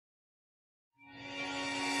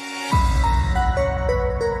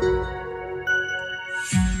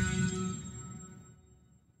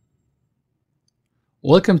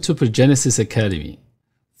Welcome to Progenesis Academy.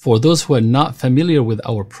 For those who are not familiar with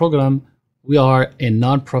our program, we are a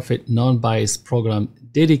nonprofit, non-biased program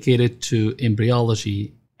dedicated to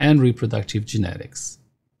embryology and reproductive genetics.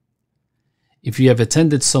 If you have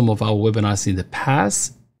attended some of our webinars in the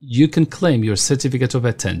past, you can claim your certificate of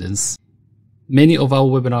attendance. Many of our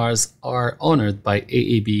webinars are honored by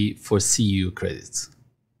AAB for CU credits.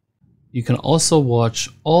 You can also watch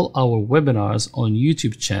all our webinars on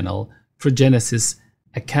YouTube channel Progenesis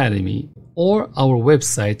Academy or our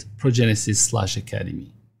website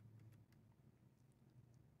progenesis/academy.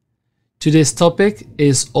 Today's topic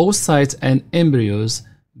is oocytes and embryos,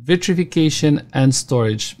 vitrification and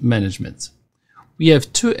storage management. We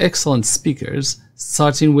have two excellent speakers,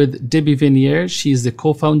 starting with Debbie Venier. She is the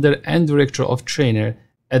co-founder and director of trainer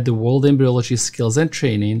at the World Embryology Skills and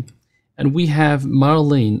Training. And we have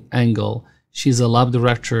Marlene Engel. She's a lab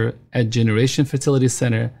director at Generation Fertility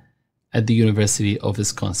Center at the University of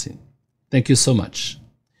Wisconsin. Thank you so much.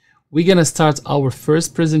 We're gonna start our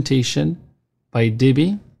first presentation by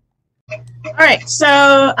Debbie. All right, so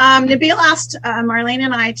Nabil asked Marlene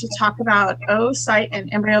and I to talk about oocyte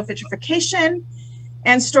and embryo vitrification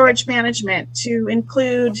and storage management, to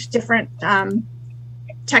include different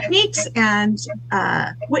techniques and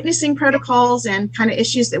witnessing protocols and kind of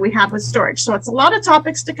issues that we have with storage. So it's a lot of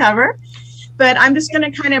topics to cover, but I'm just going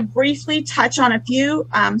to kind of briefly touch on a few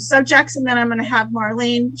subjects, and then I'm going to have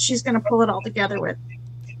Marlene, she's going to pull it all together with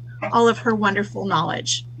all of her wonderful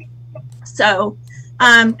knowledge. So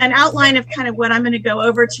an outline of kind of what I'm going to go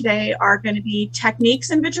over today are going to be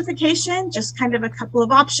techniques in vitrification, just kind of a couple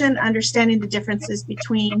of options, understanding the differences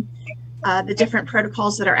between the different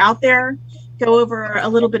protocols that are out there, go over a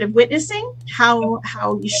little bit of witnessing, how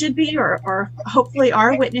you should be or hopefully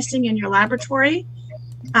are witnessing in your laboratory,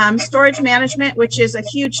 storage management, which is a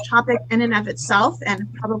huge topic in and of itself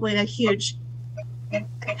and probably a huge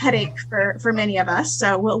headache for many of us.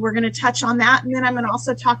 So we're going to touch on that. And then I'm going to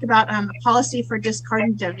also talk about a policy for discard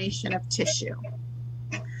and donation of tissue.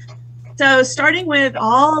 So starting with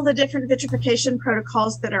all the different vitrification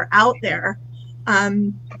protocols that are out there,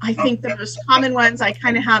 I think the most common ones I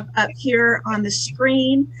kind of have up here on the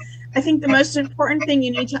screen. I think the most important thing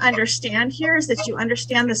you need to understand here is that you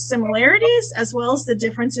understand the similarities as well as the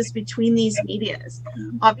differences between these medias.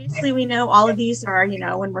 Obviously, we know all of these are,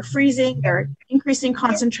 when we're freezing, they're increasing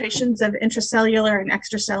concentrations of intracellular and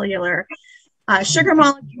extracellular sugar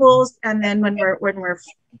molecules, and then when we're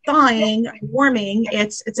thawing, warming,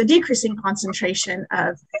 it's a decreasing concentration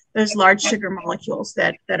of those large sugar molecules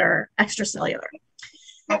that are extracellular.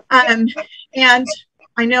 And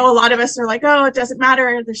I know a lot of us are like, oh, it doesn't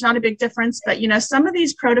matter, there's not a big difference, but some of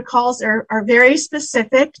these protocols are very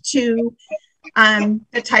specific to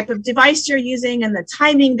the type of device you're using and the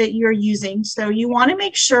timing that you're using. So you want to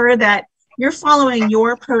make sure that you're following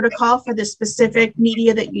your protocol for the specific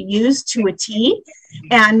media that you use to a T,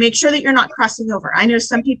 and make sure that you're not crossing over. I know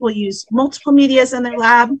some people use multiple medias in their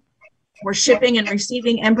lab. We're shipping and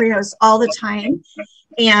receiving embryos all the time,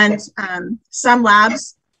 and some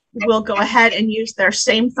labs will go ahead and use their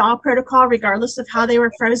same thaw protocol regardless of how they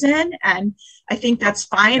were frozen, and I think that's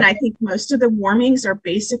fine. I think most of the warmings are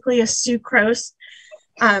basically a sucrose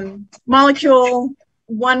molecule,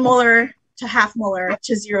 1 molar to half molar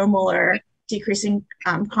to 0 molar decreasing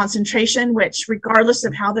concentration, which regardless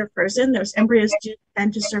of how they're frozen, those embryos do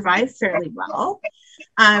tend to survive fairly well.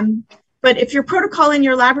 But if your protocol in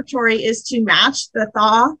your laboratory is to match the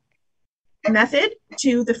thaw method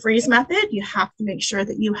to the freeze method, you have to make sure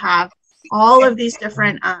that you have all of these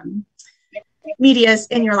different medias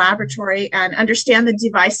in your laboratory and understand the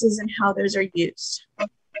devices and how those are used.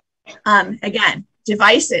 Again,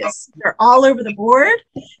 devices, they're all over the board.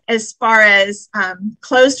 As far as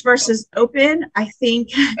closed versus open, I think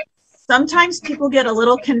sometimes people get a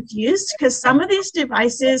little confused because some of these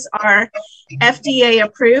devices are FDA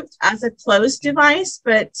approved as a closed device,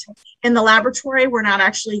 but in the laboratory, we're not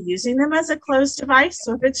actually using them as a closed device.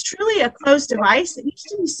 So if it's truly a closed device, it needs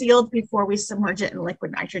to be sealed before we submerge it in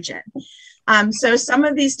liquid nitrogen. So some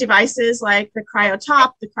of these devices like the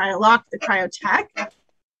CryoTop, the CryoLock, the CryoTech,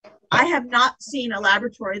 I have not seen a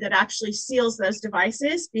laboratory that actually seals those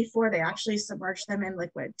devices before they actually submerge them in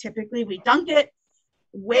liquid. Typically, we dunk it,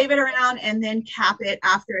 wave it around, and then cap it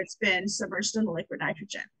after it's been submerged in the liquid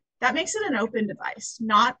nitrogen. That makes it an open device,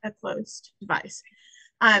 not a closed device.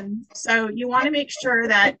 So you want to make sure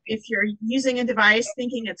that if you're using a device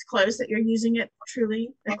thinking it's closed, that you're using it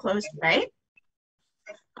truly the closed way.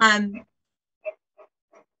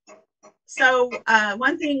 So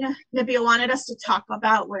one thing Nabil wanted us to talk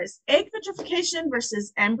about was egg vitrification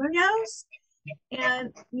versus embryos.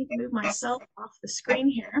 And I need to move myself off the screen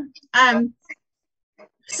here.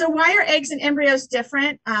 So why are eggs and embryos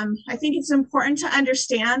different? I think it's important to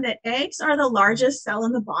understand that eggs are the largest cell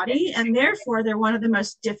in the body, and therefore they're one of the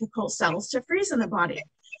most difficult cells to freeze in the body.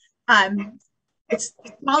 It's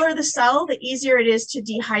the smaller the cell, the easier it is to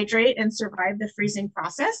dehydrate and survive the freezing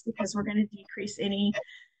process, because we're going to decrease any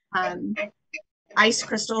ice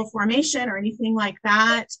crystal formation or anything like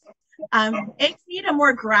that. Eggs need a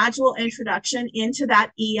more gradual introduction into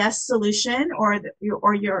that ES solution, or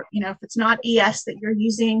your, if it's not ES, that you're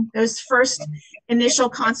using those first initial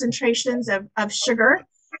concentrations of sugar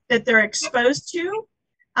that they're exposed to.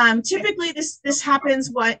 Typically, this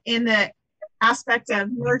happens in the aspect of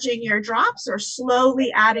merging your drops or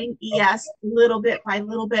slowly adding ES little bit by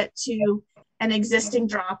little bit to an existing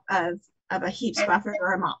drop of a heaps buffered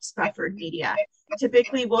or a MOPS buffered media.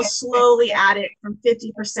 Typically, we'll slowly add it from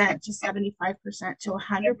 50% to 75% to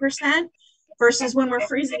 100%, versus when we're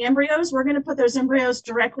freezing embryos, we're going to put those embryos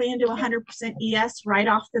directly into 100% ES right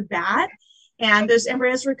off the bat. And those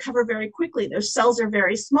embryos recover very quickly. Those cells are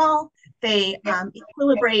very small. They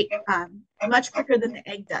equilibrate much quicker than the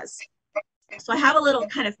egg does. So I have a little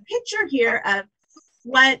kind of picture here of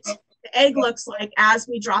what the egg looks like as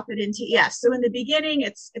we drop it into ES. So in the beginning,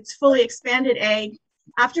 it's fully expanded egg.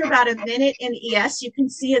 After about a minute in ES, you can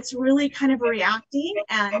see it's really kind of reacting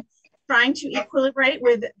and trying to equilibrate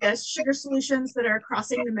with the sugar solutions that are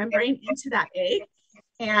crossing the membrane into that egg.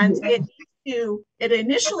 And it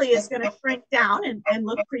initially is going to shrink down and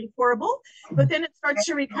look pretty horrible, but then it starts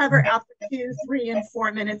to recover after 2, 3, and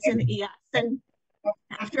 4 minutes in ES. And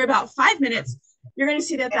after about 5 minutes, you're going to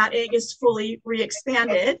see that that egg is fully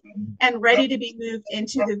re-expanded and ready to be moved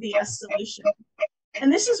into the VS solution.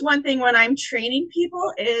 And this is one thing when I'm training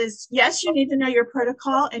people is, yes, you need to know your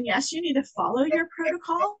protocol, and yes, you need to follow your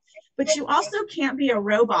protocol, but you also can't be a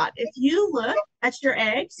robot. If you look at your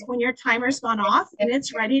eggs when your timer's gone off and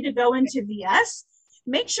it's ready to go into VS,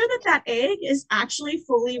 make sure that that egg is actually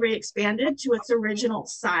fully re-expanded to its original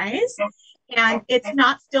size and it's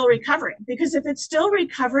not still recovering. Because if it's still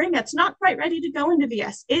recovering, it's not quite ready to go into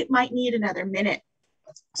VS. It might need another minute.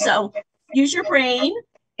 So use your brain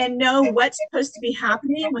and know what's supposed to be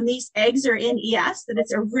happening when these eggs are in ES, that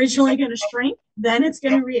it's originally going to shrink, then it's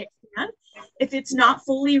going to re-expand. If it's not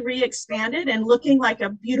fully re-expanded and looking like a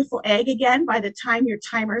beautiful egg again by the time your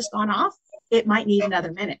timer's gone off, it might need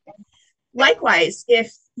another minute. Likewise,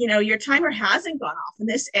 if your timer hasn't gone off and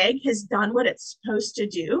this egg has done what it's supposed to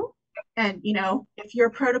do, and if your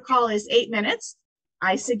protocol is 8 minutes,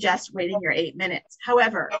 I suggest waiting your 8 minutes.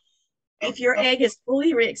 However, if your egg is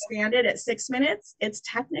fully re-expanded at 6 minutes, it's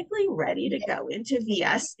technically ready to go into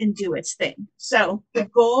VS and do its thing. So the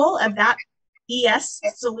goal of that ES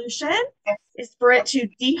solution is for it to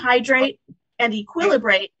dehydrate and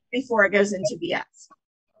equilibrate before it goes into VS.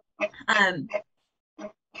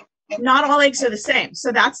 Not all eggs are the same.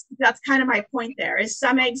 So that's kind of my point there, is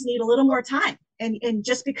some eggs need a little more time. And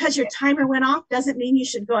just because your timer went off doesn't mean you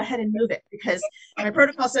should go ahead and move it, because my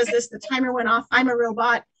protocol says this, the timer went off, I'm a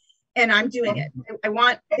robot, and I'm doing it. I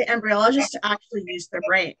want the embryologist to actually use their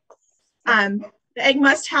brain. The egg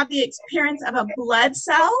must have the appearance of a blood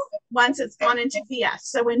cell once it's gone into VS.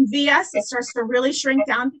 So in VS, it starts to really shrink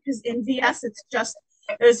down, because in VS,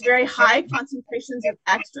 there's very high concentrations of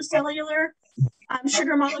extracellular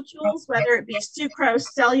sugar molecules, whether it be sucrose,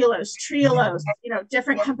 cellulose, trehalose.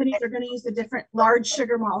 Different companies are going to use a different large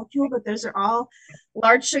sugar molecule, but those are all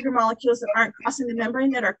large sugar molecules that aren't crossing the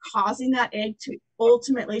membrane that are causing that egg to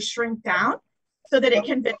ultimately shrink down so that it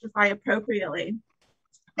can vitrify appropriately.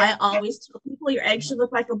 I always tell people your egg should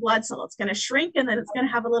look like a blood cell. It's going to shrink and then it's going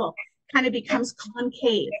to have a little, kind of becomes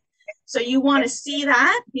concave. So you want to see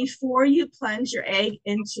that before you plunge your egg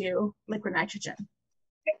into liquid nitrogen.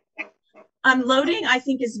 Loading, I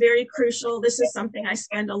think, is very crucial. This is something I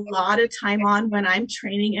spend a lot of time on when I'm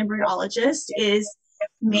training embryologists, is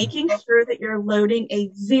making sure that you're loading a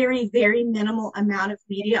very, very minimal amount of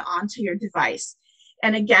media onto your device.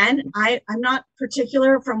 And again, I'm not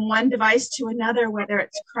particular from one device to another, whether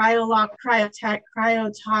it's CryoLock, CryoTech,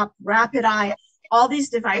 CryoTop, Rapid Eye. All these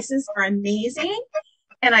devices are amazing,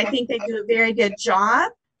 and I think they do a very good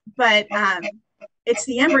job. But it's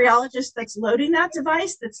the embryologist that's loading that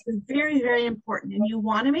device that's very, very important. And you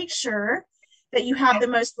want to make sure that you have the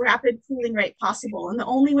most rapid cooling rate possible. And the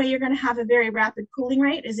only way you're going to have a very rapid cooling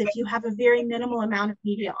rate is if you have a very minimal amount of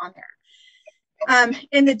media on there.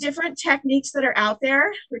 In the different techniques that are out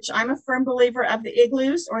there, which I'm a firm believer of, the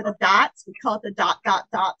igloos or the dots, we call it the dot, dot,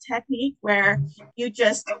 dot technique, where you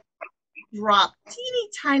just drop teeny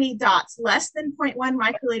tiny dots, less than 0.1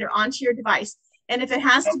 microliter, onto your device. And if it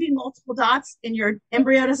has to be multiple dots and your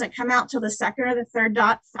embryo doesn't come out till the second or the third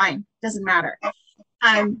dot, fine, doesn't matter.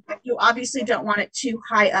 You obviously don't want it too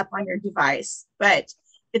high up on your device, but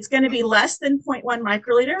it's going to be less than 0.1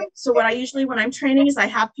 microliter. So what I usually, when I'm training, is I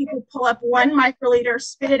have people pull up 1 microliter,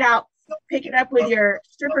 spit it out, pick it up with your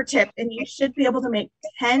stripper tip, and you should be able to make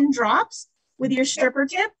 10 drops with your stripper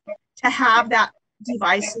tip to have that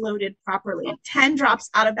device loaded properly. 10 drops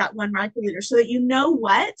out of that 1 microliter so that you know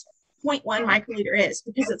what 0.1 microliter is,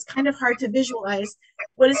 because it's kind of hard to visualize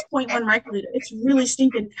what is 0.1 microliter. It's really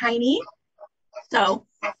stinking tiny. So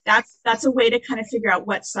that's a way to kind of figure out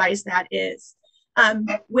what size that is.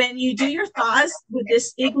 When you do your thaws with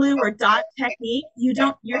this igloo or dot technique, your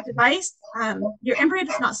device, your embryo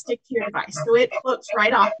does not stick to your device. So it floats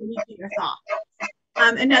right off when you do your thaw.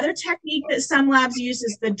 Another technique that some labs use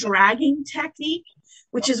is the dragging technique,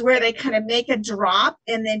 which is where they kind of make a drop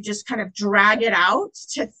and then just kind of drag it out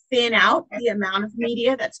to thin out the amount of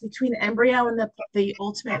media that's between the embryo and the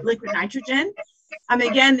ultimate liquid nitrogen.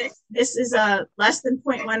 Again, this is a less than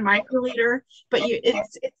 0.1 microliter, but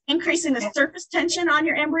it's increasing the surface tension on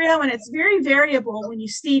your embryo, and it's very variable when you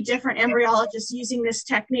see different embryologists using this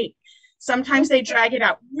technique. Sometimes they drag it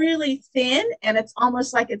out really thin, and it's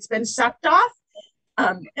almost like it's been sucked off,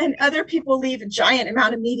 and other people leave a giant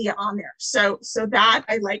amount of media on there. So that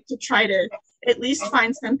I like to try to at least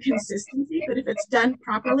find some consistency, but if it's done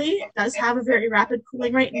properly, it does have a very rapid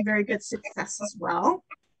cooling rate and very good success as well.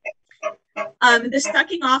 The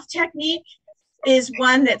sucking off technique is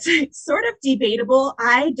one that's sort of debatable.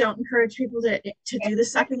 I don't encourage people to do the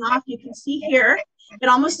sucking off. You can see here, it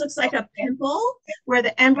almost looks like a pimple where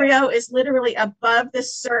the embryo is literally above the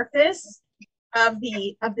surface of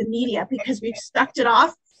the media because we've sucked it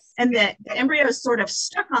off, and the embryo is sort of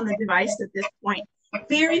stuck on the device at this point.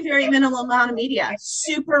 Very, very minimal amount of media,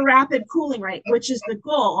 super rapid cooling rate, which is the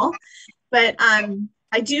goal. But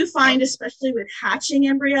I do find, especially with hatching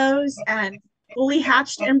embryos and fully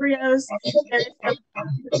hatched embryos, there's a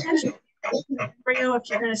potential embryo if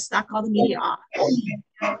you're going to suck all the media off.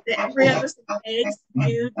 The embryos and eggs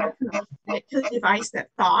do get to the device that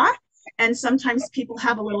thaw, and sometimes people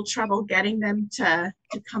have a little trouble getting them to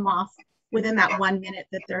come off within that 1 minute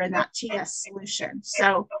that they're in that TS solution.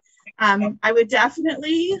 So I would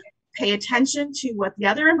definitely pay attention to what the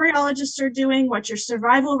other embryologists are doing, what your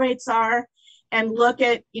survival rates are, and look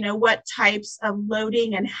at, what types of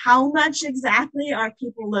loading and how much exactly are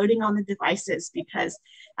people loading on the devices. Because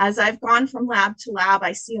as I've gone from lab to lab,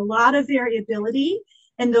 I see a lot of variability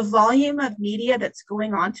in the volume of media that's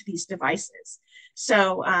going on to these devices.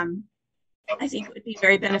 So I think it would be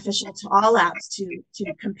very beneficial to all labs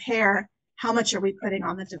to compare how much are we putting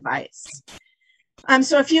on the device.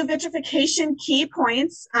 So a few vitrification key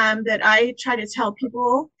points that I try to tell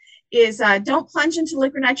people is don't plunge into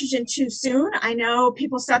liquid nitrogen too soon. I know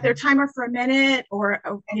people set their timer for a minute or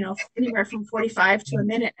anywhere from 45 to a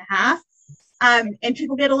minute and a half. And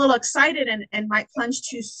people get a little excited and might plunge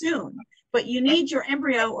too soon. But you need your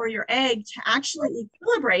embryo or your egg to actually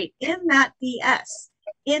equilibrate in that VS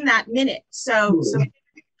in that minute. So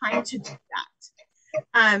time to do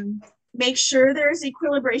that. Make sure there's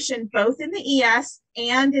equilibration both in the ES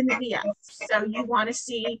and in the VS. So you want to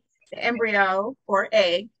see the embryo or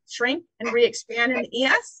egg shrink and re-expand in the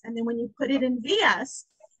ES. And then when you put it in VS,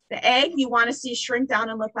 the egg, you want to see shrink down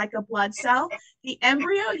and look like a blood cell. The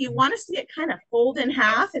embryo, you want to see it kind of fold in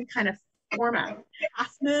half and kind of form a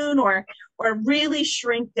half moon or really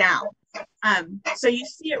shrink down. So you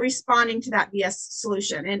see it responding to that VS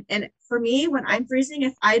solution. And for me, when I'm freezing,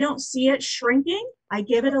 if I don't see it shrinking, I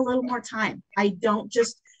give it a little more time. I don't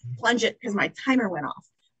just plunge it because my timer went off.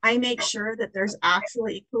 I make sure that there's actual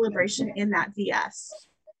equilibration in that VS.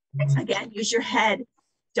 Again, use your head.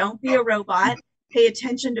 Don't be a robot. Pay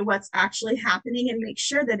attention to what's actually happening and make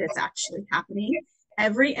sure that it's actually happening.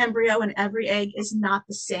 Every embryo and every egg is not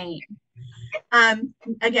the same.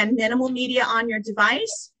 Again, minimal media on your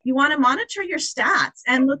device. You want to monitor your stats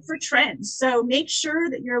and look for trends. So make sure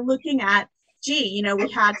that you're looking at,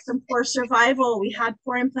 we had some poor survival, we had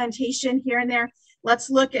poor implantation here and there.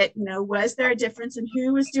 Let's look at, was there a difference in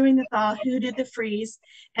who was doing the thaw, who did the freeze,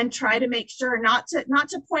 and try to make sure not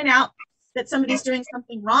to point out that somebody's doing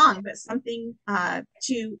something wrong, but something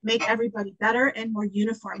to make everybody better and more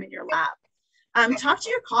uniform in your lab. Talk to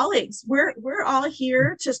your colleagues. We're all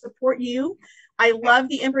here to support you. I love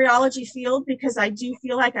the embryology field because I do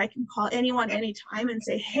feel like I can call anyone anytime and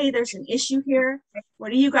say, hey, there's an issue here.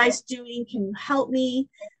 What are you guys doing? Can you help me?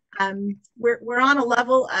 We're on a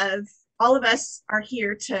level of all of us are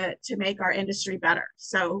here to make our industry better.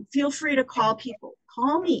 So feel free to call people.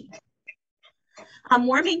 Call me.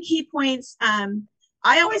 Warming key points.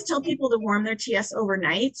 I always tell people to warm their TS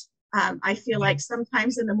overnight. I feel like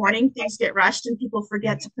sometimes in the morning things get rushed and people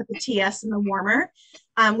forget to put the TS in the warmer.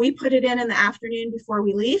 We put it in the afternoon before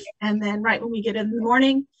we leave, and then right when we get in the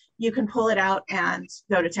morning, you can pull it out and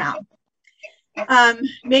go to town.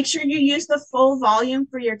 Make sure you use the full volume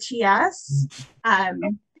for your TS.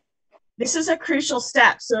 This is a crucial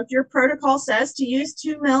step. So if your protocol says to use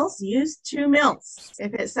 2 mils, use 2 mils.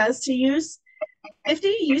 If it says to use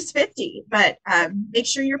 50, use 50. But make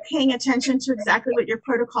sure you're paying attention to exactly what your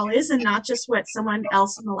protocol is and not just what someone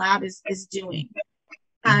else in the lab is doing.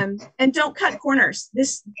 And don't cut corners.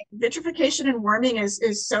 This vitrification and warming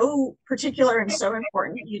is so particular and so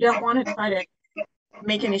important. You don't want to try to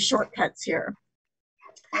make any shortcuts here.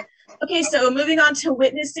 Okay, so moving on to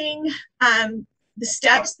witnessing. The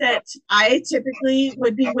steps that I typically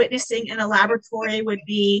would be witnessing in a laboratory would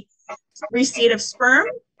be receipt of sperm,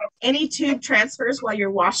 any tube transfers while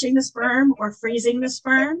you're washing the sperm or freezing the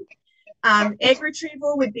sperm. Egg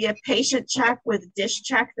retrieval would be a patient check with dish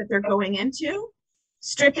check that they're going into.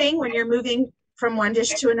 Stripping when you're moving from one dish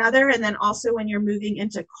to another, and then also when you're moving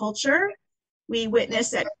into culture. We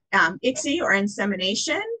witness at ICSI or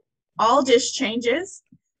insemination, all dish changes.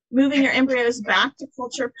 Moving your embryos back to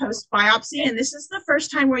culture post-biopsy. And this is the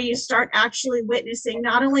first time where you start actually witnessing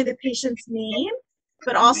not only the patient's name,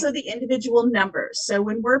 but also the individual numbers. So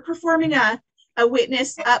when we're performing a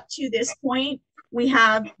witness up to this point, we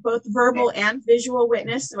have both verbal and visual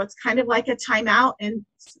witness. So it's kind of like a timeout. And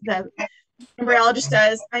the embryologist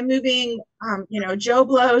says, I'm moving, Joe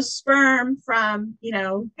Blow's sperm from,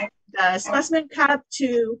 the specimen cup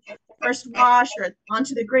to first wash or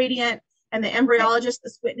onto the gradient. And the embryologist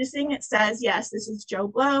that's witnessing it says, yes, this is Joe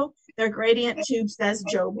Blow. Their gradient tube says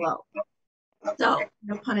Joe Blow. So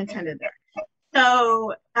no pun intended there.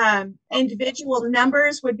 So individual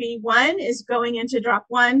numbers would be 1 is going into drop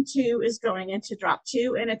 1, 2 is going into drop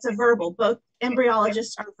 2, and it's a verbal. Both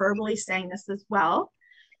embryologists are verbally saying this as well.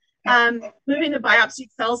 Moving the biopsy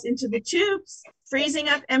cells into the tubes, freezing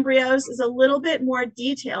up embryos is a little bit more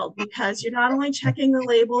detailed because you're not only checking the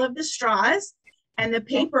label of the straws and the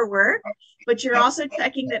paperwork, but you're also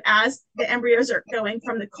checking that as the embryos are going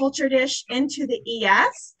from the culture dish into the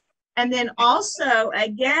ES, and then also,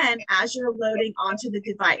 again, as you're loading onto the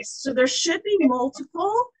device. So there should be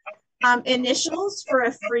multiple initials for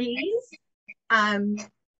a freeze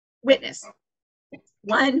witness.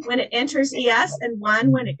 1 when it enters ES and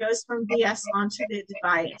 1 when it goes from VS onto the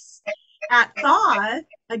device. At thaw,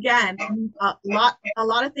 again, a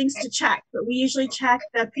lot of things to check, but we usually check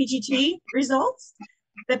the PGT results,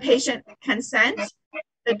 the patient consent,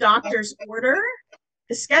 the doctor's order,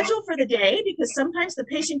 the schedule for the day, because sometimes the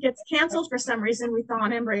patient gets canceled for some reason. We thaw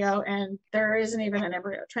an embryo and there isn't even an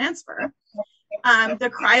embryo transfer.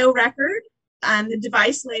 The cryo record, the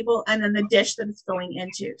device label, and then the dish that it's going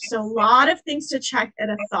into. So a lot of things to check at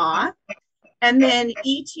a thaw. And then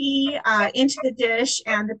ET into the dish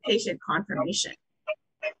and the patient confirmation.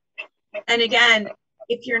 And again,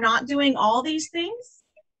 if you're not doing all these things,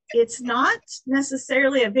 it's not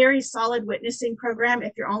necessarily a very solid witnessing program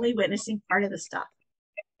if you're only witnessing part of the stuff.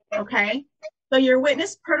 Okay? So your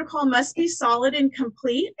witness protocol must be solid and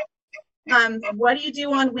complete. What do you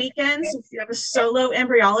do on weekends? If you have a solo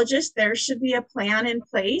embryologist, there should be a plan in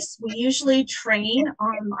place. We usually train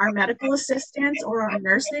our medical assistants or our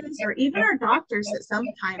nurses or even our doctors at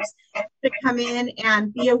sometimes to come in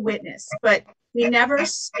and be a witness, but we never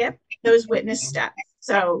skip those witness steps.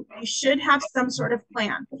 So you should have some sort of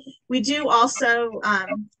plan. We do also,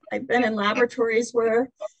 I've been in laboratories where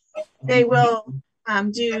they will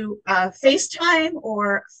do FaceTime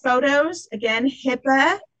or photos. Again,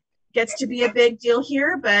 HIPAA gets to be a big deal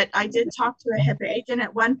here, but I did talk to a HIPAA agent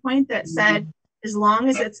at one point that said, as long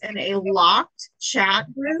as it's in a locked chat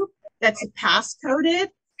group that's passcoded,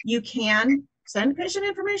 you can send patient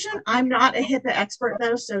information. I'm not a HIPAA expert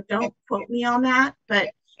though, so don't quote me on that, but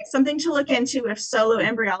something to look into if solo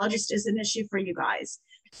embryologist is an issue for you guys.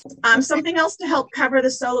 Something else to help cover the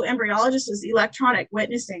solo embryologist is electronic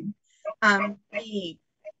witnessing. The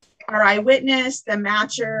RI Witness, the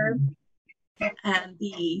Matcher, and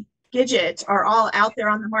the Gidget are all out there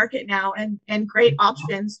on the market now, and great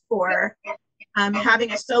options for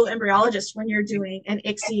having a solo embryologist when you're doing an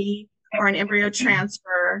ICSI or an embryo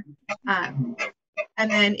transfer. And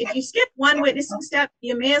then if you skip one witnessing step,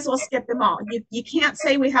 you may as well skip them all. You can't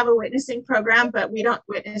say we have a witnessing program, but we don't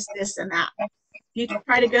witness this and that. If you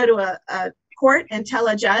try to go to a court and tell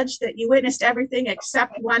a judge that you witnessed everything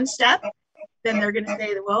except one step, then they're going to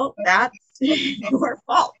say, well, that's your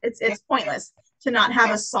fault. It's pointless to not have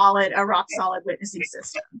a rock solid witnessing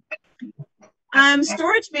system.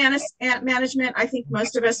 Storage management, I think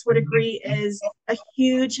most of us would agree, is a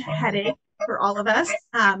huge headache for all of us.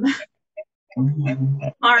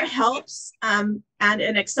 Our helps, and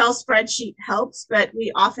an Excel spreadsheet helps, but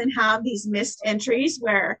we often have these missed entries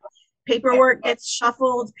where paperwork gets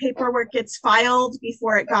shuffled, paperwork gets filed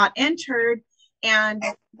before it got entered, and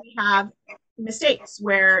we have mistakes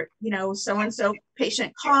where, so-and-so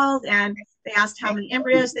patient called and they asked how many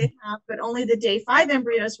embryos they have, but only the day 5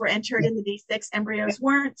 embryos were entered and the day 6 embryos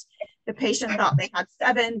weren't. The patient thought they had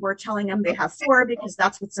 7. We're telling them they have 4 because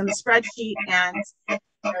that's what's in the spreadsheet, and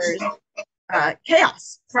there's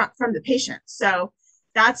chaos from the patient. So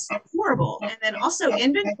that's horrible. And then also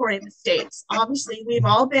inventory mistakes. Obviously, we've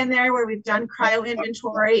all been there where we've done cryo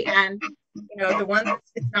inventory, and the one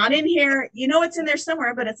it's not in here, it's in there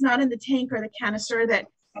somewhere, but it's not in the tank or the canister that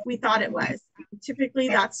we thought it was. Typically,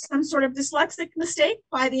 that's some sort of dyslexic mistake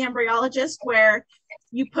by the embryologist where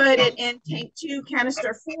you put it in tank 2,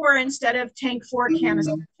 canister 4 instead of tank 4,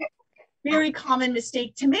 canister 2. Very common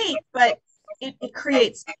mistake to make, but it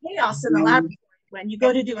creates chaos in the laboratory when you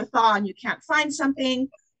go to do a thaw and you can't find something,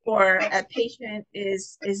 or a patient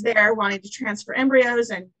is there wanting to transfer embryos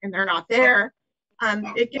and they're not there.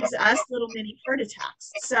 It gives us little mini heart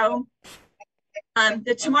attacks. So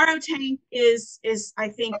the tomorrow tank is I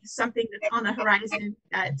think something that's on the horizon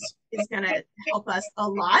that is going to help us a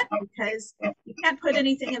lot, because you can't put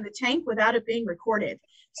anything in the tank without it being recorded.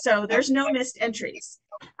 So there's no missed entries.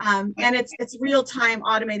 And it's real-time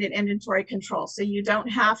automated inventory control. So you don't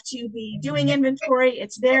have to be doing inventory.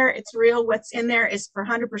 It's there. It's real. What's in there is for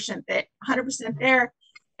 100% there.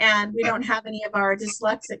 And we don't have any of our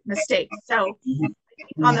dyslexic mistakes. So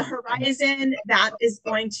on the horizon, that is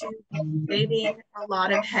going to be saving a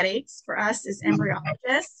lot of headaches for us as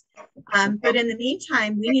embryologists. But in the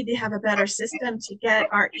meantime, we need to have a better system to get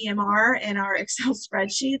our EMR and our Excel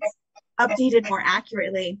spreadsheets updated more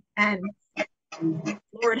accurately. And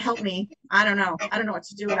Lord help me, I don't know what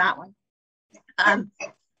to do with that one.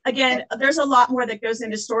 Again, there's a lot more that goes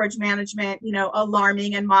into storage management,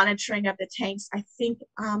 alarming and monitoring of the tanks. I think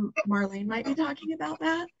Marlene might be talking about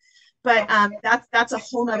that. But that's a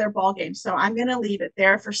whole nother ballgame. So I'm going to leave it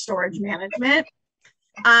there for storage management.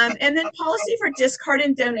 And then policy for discard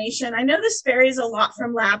and donation. I know this varies a lot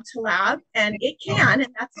from lab to lab, and it can,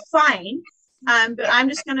 and that's fine. But I'm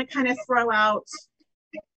just going to kind of throw out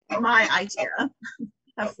my idea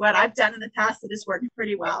of what I've done in the past that has worked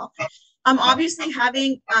pretty well. Obviously,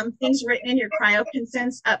 having things written in your cryo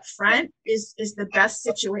consents up front is the best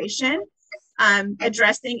situation.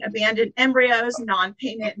 Addressing abandoned embryos,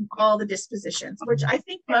 non-payment, and all the dispositions, which I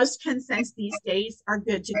think most consents these days are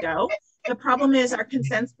good to go. The problem is our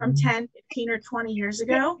consents from 10, 15, or 20 years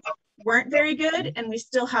ago weren't very good, and we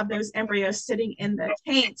still have those embryos sitting in the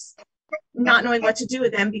tanks, not knowing what to do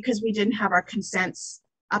with them because we didn't have our consents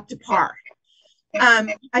up to par.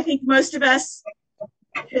 I think most of us,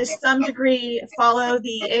 to some degree, follow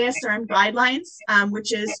the ASRM guidelines,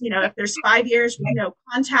 which is, if there's 5 years with no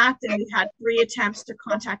contact and we've had 3 attempts to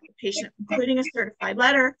contact the patient, including a certified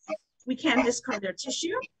letter, we can discard their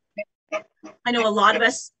tissue. I know a lot of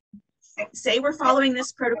us say we're following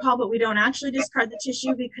this protocol, but we don't actually discard the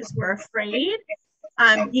tissue because we're afraid.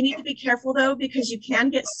 You need to be careful, though, because you can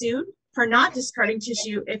get sued for not discarding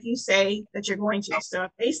tissue if you say that you're going to. So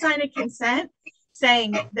if they sign a consent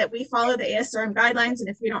saying that we follow the ASRM guidelines, and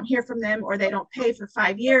if we don't hear from them or they don't pay for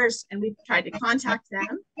 5 years and we've tried to contact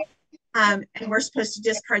them, and we're supposed to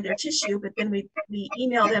discard their tissue, but then we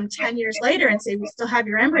email them 10 years later and say we still have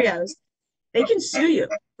your embryos, they can sue you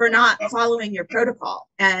for not following your protocol.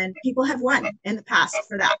 And people have won in the past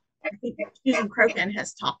for that. I think Susan Crokin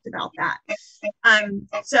has talked about that.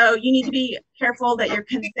 So you need to be careful that your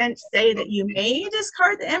consents say that you may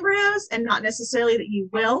discard the embryos and not necessarily that you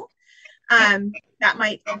will. That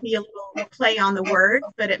might be a little play on the word,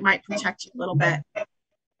 but it might protect you a little bit.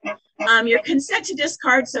 Your consent to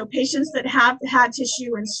discard, so patients that have had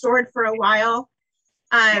tissue and stored for a while,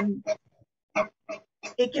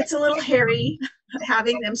 it gets a little hairy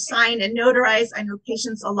having them sign and notarize. I know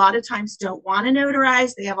patients a lot of times don't want to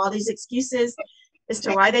notarize. They have all these excuses as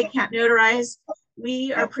to why they can't notarize.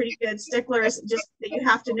 We are pretty good sticklers, just that you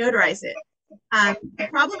have to notarize it. The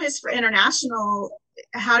problem is for international,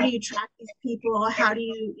 how do you track these people? How do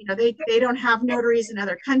you, they don't have notaries in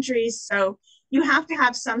other countries. So you have to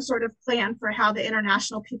have some sort of plan for how the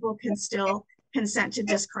international people can still consent to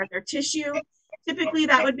discard their tissue. Typically,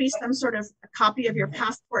 that would be some sort of a copy of your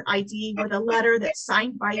passport ID with a letter that's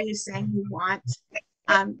signed by you saying you want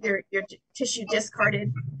your tissue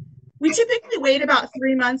discarded. We typically wait about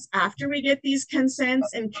 3 months after we get these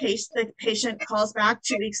consents in case the patient calls back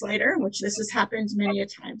 2 weeks later, which this has happened many a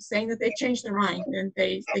time, saying that they changed their mind and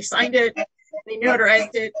they signed it, they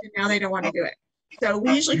notarized it, and now they don't want to do it. So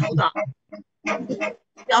we usually hold off.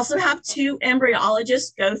 We also have 2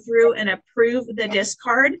 embryologists go through and approve the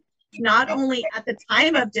discard, not only at the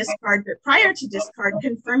time of discard, but prior to discard,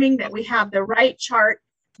 confirming that we have the right chart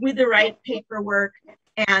with the right paperwork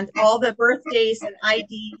and all the birthdays and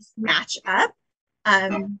IDs match up.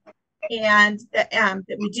 And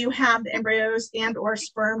that we do have the embryos and or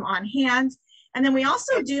sperm on hand. And then we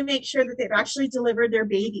also do make sure that they've actually delivered their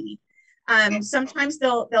baby. Sometimes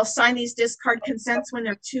they'll sign these discard consents when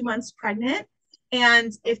they're 2 months pregnant.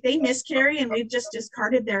 And if they miscarry and we've just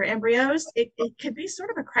discarded their embryos, it could be sort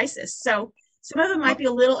of a crisis. So some of them might be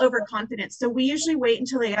a little overconfident. So we usually wait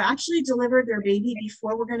until they actually deliver their baby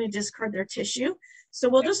before we're going to discard their tissue. So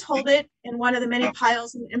we'll just hold it in one of the many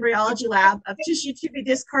piles in the embryology lab of tissue to be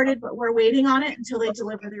discarded, but we're waiting on it until they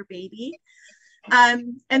deliver their baby.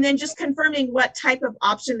 And then just confirming what type of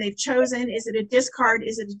option they've chosen. Is it a discard?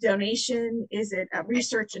 Is it a donation? Is it a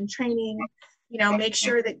research and training? You know, make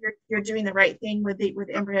sure that you're doing the right thing with the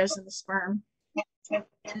embryos and the sperm.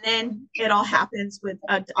 And then it all happens with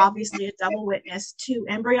obviously a double witness, 2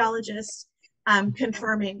 embryologists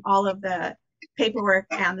confirming all of the paperwork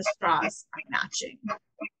and the straws are matching.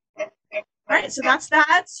 All right, so that's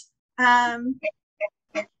that.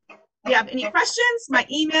 If you have any questions, my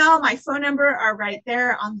email, my phone number are right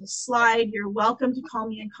there on the slide. You're welcome to call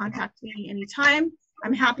me and contact me anytime.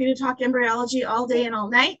 I'm happy to talk embryology all day and all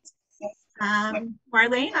night.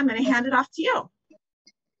 Marlene, I'm going to hand it off to you.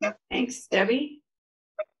 Thanks, Debbie.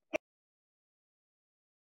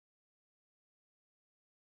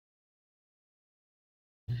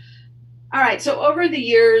 All right, so over the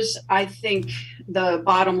years, I think the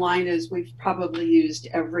bottom line is we've probably used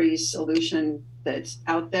every solution that's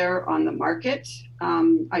out there on the market.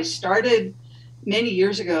 I started many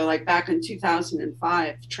years ago, like back in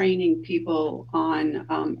 2005, training people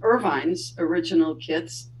on Irvine's original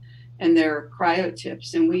kits and their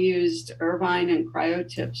cryotips. And we used Irvine and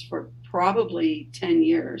cryotips for probably 10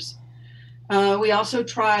 years. We also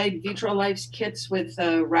tried Vitrolife's kits with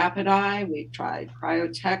Rapid Eye. We've tried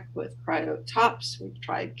Cryotech with Cryotops. We've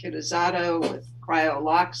tried Kitazato with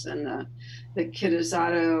Cryolocks and the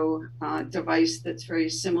Kitazato device that's very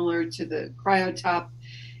similar to the Cryotop.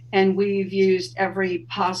 And we've used every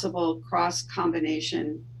possible cross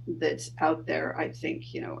combination that's out there. I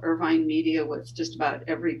think, you know, Irvine Media with just about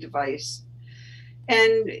every device.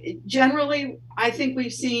 And generally, I think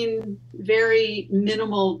we've seen very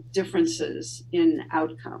minimal differences in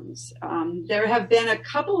outcomes. There have been a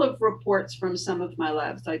couple of reports from some of my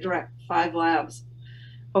labs. I direct 5 labs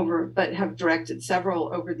but have directed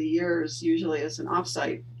several over the years, usually as an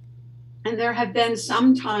offsite. And there have been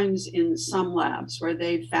some times in some labs where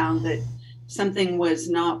they found that something was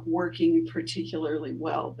not working particularly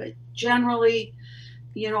well. But generally,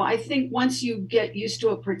 you know, I think once you get used to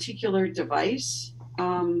a particular device,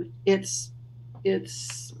 it's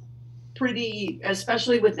pretty,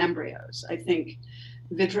 especially with embryos. I think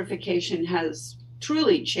vitrification has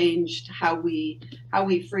truly changed how we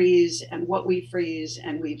freeze and what we freeze,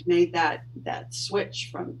 and we've made that switch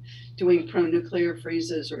from doing pronuclear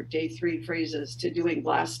freezes or day 3 freezes to doing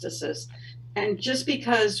blastocysts, and just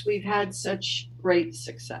because we've had such great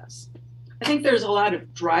success. I think there's a lot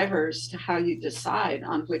of drivers to how you decide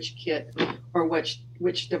on which kit or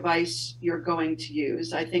which device you're going to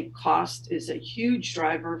use. I think cost is a huge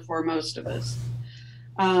driver for most of us.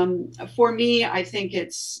 For me, I think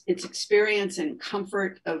it's experience and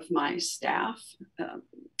comfort of my staff.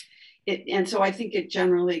 And so I think it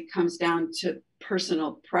generally comes down to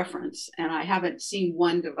personal preference. And I haven't seen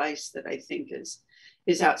one device that I think is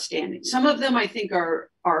outstanding. Some of them I think are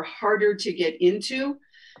harder to get into.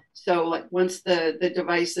 So like once the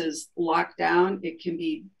device is locked down, it can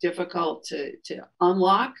be difficult to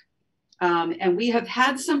unlock. And we have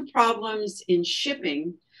had some problems in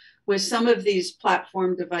shipping with some of these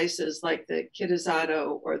platform devices like the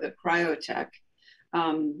Kitazato or the Cryotech.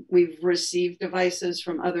 We've received devices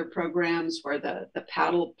from other programs where the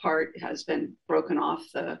paddle part has been broken off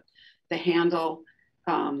the handle,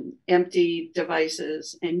 empty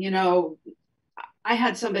devices. And, you know, I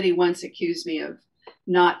had somebody once accuse me of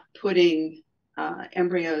not putting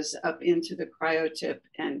embryos up into the cryotip.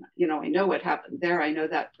 And, you know, I know what happened there. I know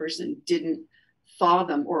that person didn't thaw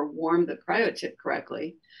them or warm the cryotip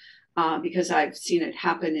correctly because I've seen it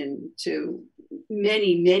happen to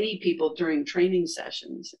many, many people during training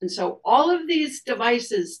sessions. And so all of these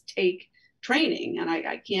devices take training. And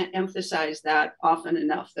I can't emphasize that often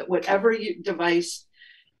enough, that whatever device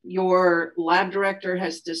your lab director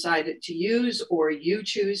has decided to use or you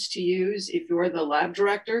choose to use, if you're the lab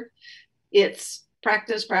director, it's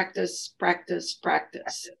practice, practice, practice,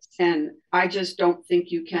 practice. And I just don't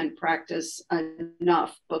think you can practice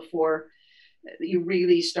enough before you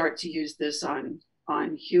really start to use this on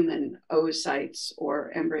human oocytes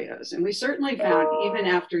or embryos. And we certainly found, even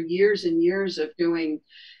after years and years of doing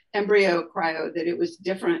embryo cryo, that it was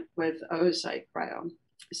different with oocyte cryo.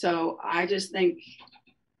 So I just think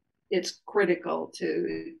it's critical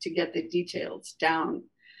to get the details down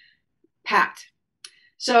pat.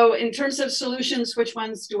 So in terms of solutions, which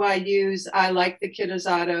ones do I use? I like the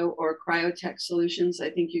Kitazato or Cryotech solutions.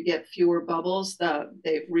 I think you get fewer bubbles.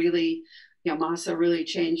 They've really, Masa really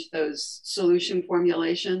changed those solution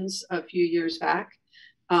formulations a few years back.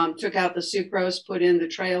 Took out the sucrose, put in the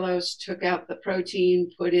trehalose, took out the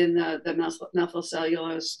protein, put in the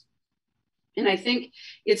methylcellulose. And I think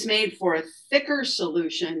it's made for a thicker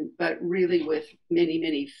solution, but really with many,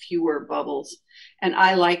 many fewer bubbles. And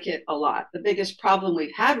I like it a lot. The biggest problem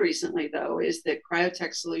we've had recently, though, is that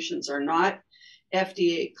Cryotech solutions are not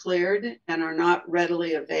FDA cleared and are not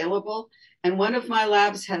readily available. And one of my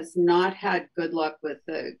labs has not had good luck with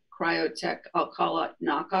the Cryotech, I'll call it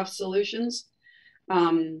knockoff solutions,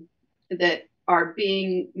 that are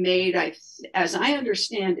being made, as I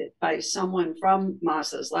understand it, by someone from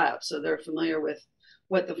Masa's lab. So they're familiar with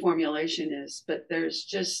what the formulation is, but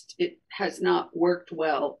it has not worked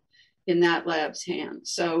well in that lab's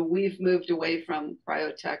hands. So we've moved away from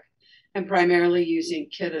Cryotech and primarily using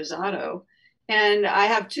Kitazato. And I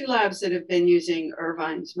have 2 labs that have been using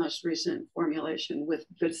Irvine's most recent formulation with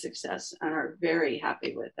good success and are very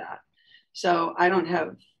happy with that. So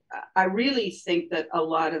I really think that a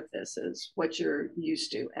lot of this is what you're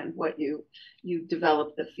used to and what you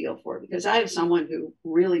develop the feel for, because I have someone who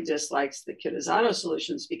really dislikes the Kitazato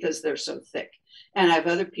solutions because they're so thick. And I have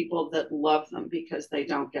other people that love them because they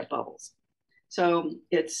don't get bubbles. So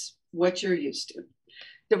it's what you're used to.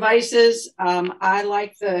 Devices, I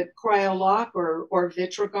like the CryoLock or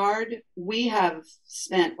Vitrigard. We have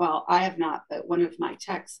spent, well, I have not, but one of my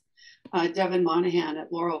techs, Devin Monahan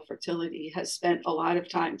at Laurel Fertility, has spent a lot of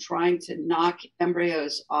time trying to knock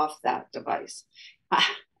embryos off that device.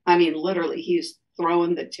 I mean, literally, he's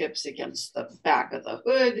throwing the tips against the back of the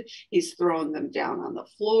hood. He's throwing them down on the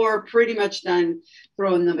floor, pretty much done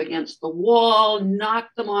throwing them against the wall,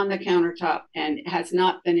 knocked them on the countertop, and has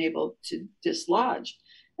not been able to dislodge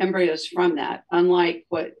embryos from that. Unlike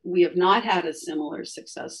what we have not had a similar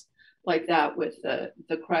success like that with the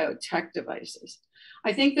Cryotech devices.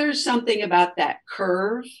 I think there's something about that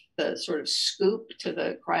curve, the sort of scoop to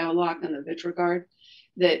the CryoLock and the Vitrigard,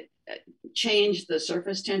 that change the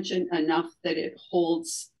surface tension enough that it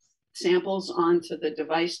holds samples onto the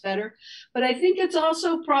device better. But I think it's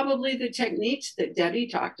also probably the techniques that Debbie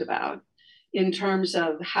talked about in terms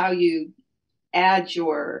of how you add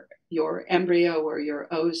your embryo or your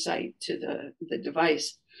oocyte to the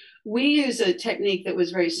device. We use a technique that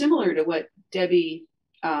was very similar to what Debbie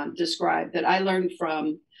described, that I learned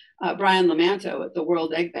from Brian Lamanto at the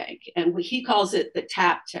World Egg Bank. And he calls it the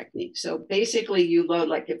tap technique. So basically you load,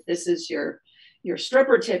 like if this is your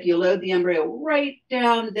stripper tip, you load the embryo right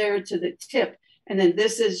down there to the tip. And then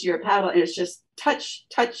this is your paddle, and it's just touch,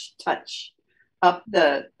 touch, touch up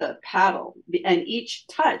the paddle. And each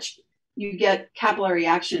touch, you get capillary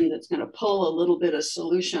action that's going to pull a little bit of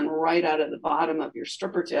solution right out of the bottom of your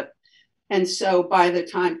stripper tip. And so by the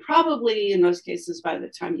time, probably in most cases, by the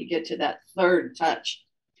time you get to that 3rd touch,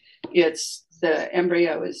 it's the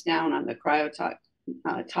embryo is down on the cryotop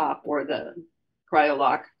top or the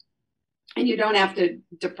CryoLock, and you don't have to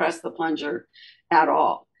depress the plunger at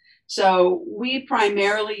all. So we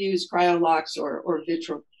primarily use CryoLocks or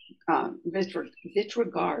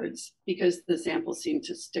Vitrigards because the samples seem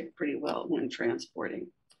to stick pretty well when transporting.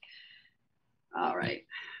 All right.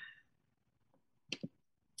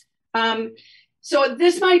 So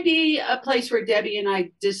this might be a place where Debbie and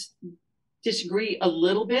I disagree a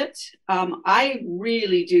little bit. I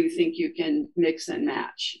really do think you can mix and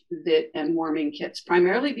match Vit and warming kits,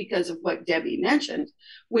 primarily because of what Debbie mentioned,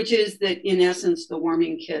 which is that in essence, the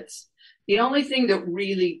warming kits, the only thing that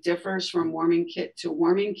really differs from warming kit to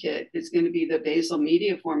warming kit is going to be the basal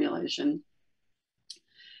media formulation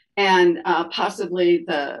and possibly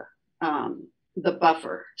the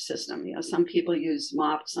buffer system. Some people use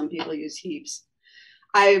MOP, some people use heaps.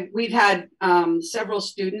 We've had several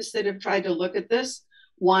students that have tried to look at this.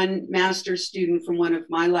 One master's student from one of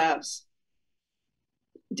my labs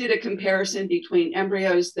did a comparison between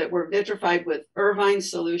embryos that were vitrified with Irvine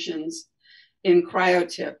solutions in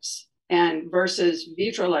cryotips and versus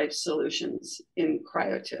Vitrolife solutions in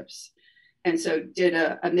cryotips. and so did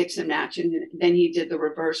a mix and match. And then he did the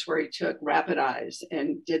reverse, where he took rapidized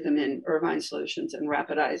and did them in Irvine solutions, and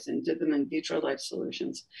rapidized and did them in Vitrolife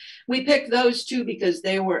solutions. We picked those two because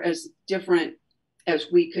they were as different as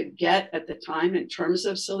we could get at the time in terms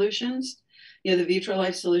of solutions. You know, the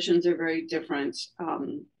Vitrolife solutions are very different.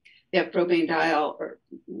 They have propanediol, or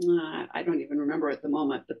I don't even remember at the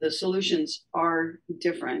moment, but the solutions are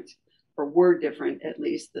different, or were different at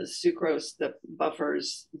least. The sucrose, the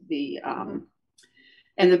buffers,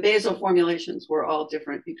 and the basal formulations were all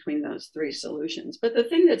different between those three solutions. But the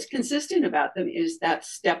thing that's consistent about them is that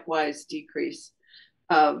stepwise decrease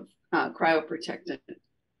of cryoprotectant.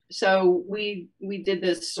 So we did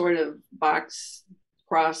this sort of box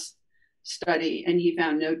cross study, and he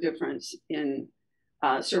found no difference in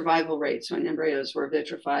survival rates when embryos were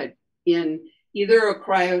vitrified in either a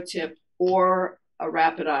cryotip or a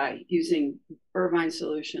rapid eye using Irvine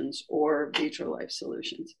solutions or Vitrolife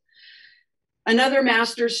solutions. Another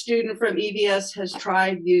master's student from EVS has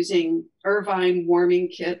tried using Irvine warming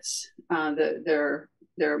kits, their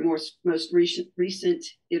most recent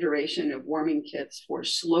iteration of warming kits for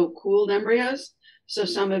slow cooled embryos. So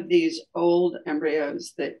some of these old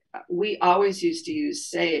embryos that we always used to use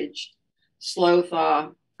SAGE, slow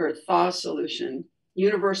thaw or thaw solution,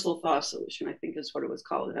 universal thaw solution, I think is what it was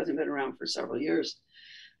called. It hasn't been around for several years.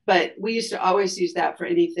 But we used to always use that for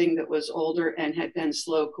anything that was older and had been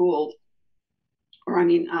slow cooled, or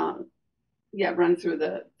run through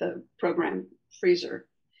the program freezer.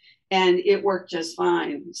 And it worked just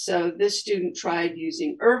fine. So this student tried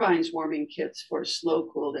using Irvine's warming kits for slow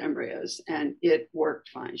cooled embryos, and it worked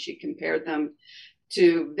fine. She compared them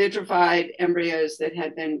to vitrified embryos that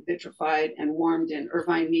had been vitrified and warmed in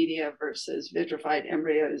Irvine media versus vitrified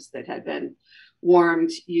embryos that had been warmed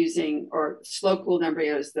using, or slow cooled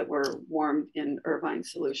embryos that were warmed in Irvine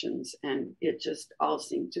solutions. And it just all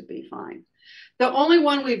seemed to be fine. The only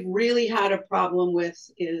one we've really had a problem with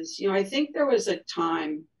is, I think there was a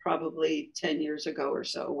time probably 10 years ago or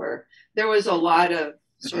so where there was a lot of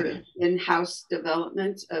sort of in-house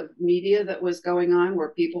development of media that was going on, where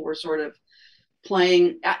people were sort of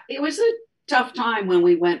playing. It was a tough time when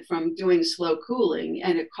we went from doing slow cooling,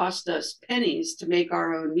 and it cost us pennies to make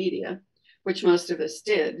our own media, which most of us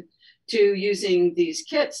did, to using these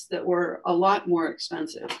kits that were a lot more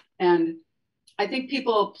expensive. And I think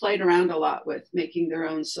people played around a lot with making their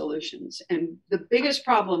own solutions. And the biggest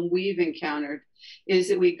problem we've encountered is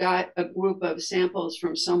that we got a group of samples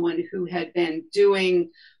from someone who had been doing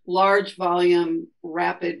large volume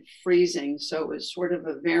rapid freezing. So it was sort of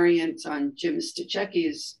a variant on Jim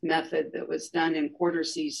Stachecki's method that was done in quarter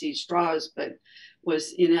cc straws, but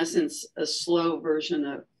was in essence a slow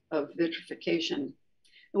version of vitrification.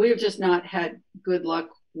 We have just not had good luck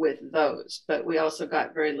with those, but we also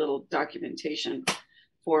got very little documentation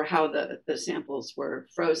for how the samples were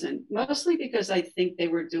frozen, mostly because I think they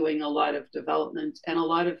were doing a lot of development and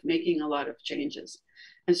making a lot of changes.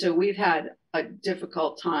 And so we've had a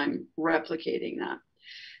difficult time replicating that.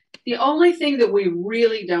 The only thing that we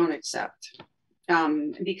really don't accept,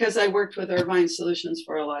 because I worked with Irvine solutions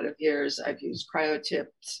for a lot of years, I've used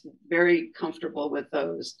cryotips, very comfortable with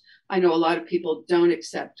those. I know a lot of people don't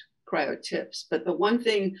accept cryotips, but the one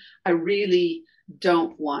thing I really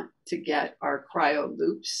don't want to get are cryo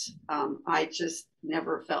loops. I just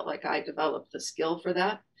never felt like I developed the skill for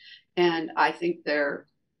that. And I think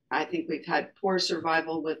we've had poor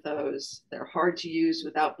survival with those. They're hard to use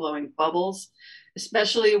without blowing bubbles,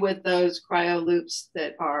 especially with those cryo loops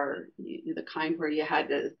that are the kind where you had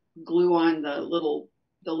to glue on the little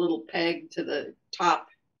peg to the top.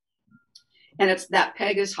 And that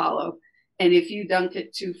peg is hollow. And if you dunk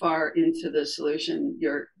it too far into the solution,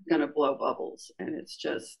 you're going to blow bubbles. And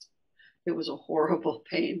it was a horrible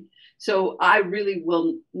pain. So I really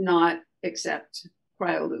will not accept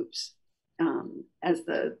cryo loops as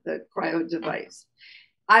the cryo device.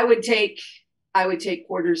 I would take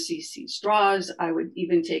quarter cc straws. I would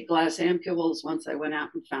even take glass ampules once I went out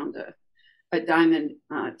and found a diamond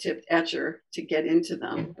tipped etcher to get into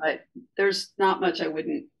them. But there's not much I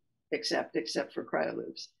wouldn't accept except for cryo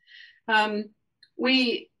loops.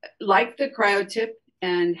 We liked the cryotip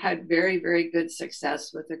and had very, very good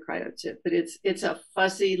success with the cryotip, but it's a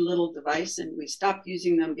fussy little device, and we stopped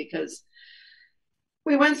using them because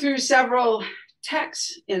we went through several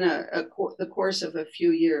techs in the course of a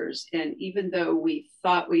few years. And even though we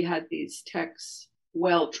thought we had these techs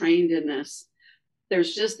well trained in this,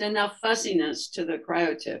 there's just enough fussiness to the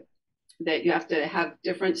cryotip that you have to have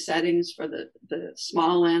different settings for the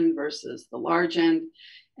small end versus the large end.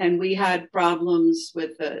 And we had problems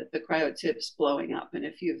with the cryotips blowing up. And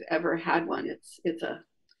if you've ever had one,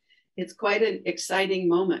 It's quite an exciting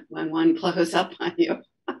moment when one blows up on you.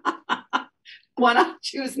 One I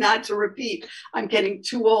choose not to repeat. I'm getting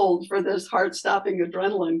too old for this heart-stopping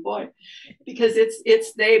adrenaline, boy, because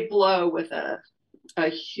they blow with a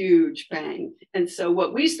huge bang. And so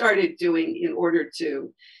what we started doing in order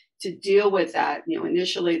to deal with that,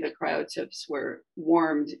 initially the cryotips were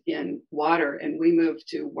warmed in water, and we moved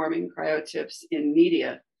to warming cryotips in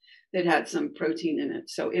media that had some protein in it.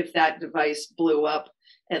 So if that device blew up,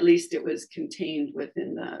 at least it was contained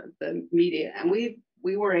within the media. And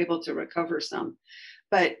we were able to recover some,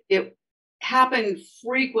 but it happened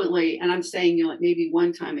frequently. And I'm saying, maybe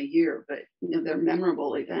one time a year, but they're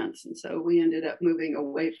memorable events. And so we ended up moving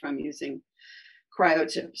away from using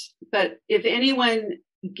cryotips. But if anyone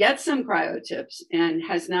gets some cryotips and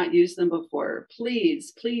has not used them before,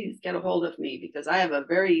 please get a hold of me, because I have a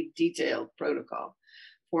very detailed protocol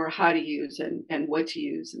for how to use and what to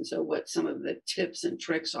use. And so what some of the tips and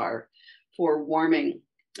tricks are for warming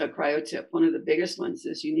a cryotip. One of the biggest ones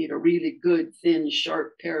is you need a really good, thin,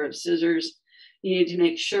 sharp pair of scissors. You need to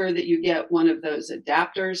make sure that you get one of those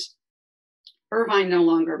adapters. Irvine no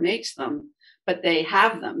longer makes them, but they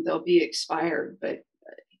have them. They'll be expired, but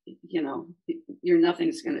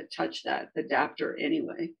nothing's going to touch that adapter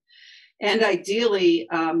anyway. And ideally,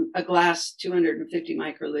 a glass 250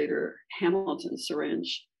 microliter Hamilton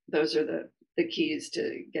syringe. Those are the keys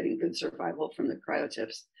to getting good survival from the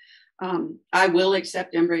cryotips. I will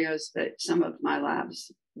accept embryos, but some of my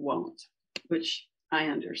labs won't, which I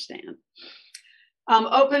understand.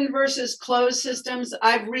 Open versus closed systems.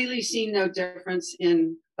 I've really seen no difference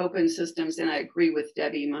in open systems, and I agree with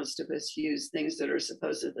Debbie. Most of us use things that are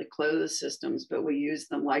supposedly closed systems, but we use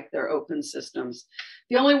them like they're open systems.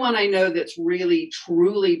 The only one I know that's really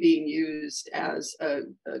truly being used as a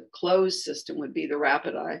closed system would be the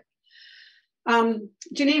RapidEye.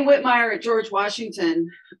 Janine Whitmire at George Washington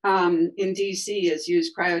in DC has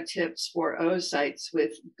used cryotips for oocytes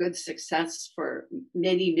with good success for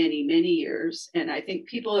many, many, many years. And I think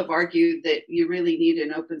people have argued that you really need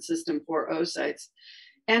an open system for oocytes.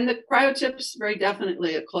 And the cryotip's very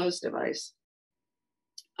definitely a closed device.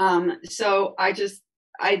 So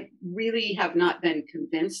I really have not been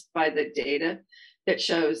convinced by the data that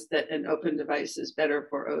shows that an open device is better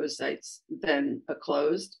for oocytes than a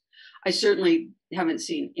closed. I certainly haven't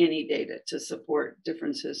seen any data to support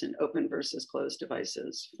differences in open versus closed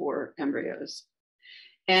devices for embryos.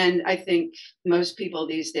 And I think most people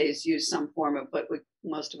these days use some form of what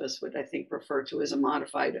most of us would, I think, refer to as a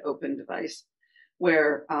modified open device,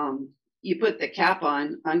 where you put the cap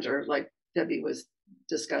on under, like Debbie was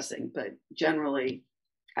discussing, but generally,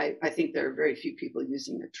 I think there are very few people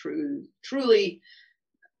using a truly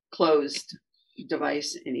closed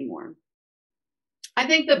device anymore. I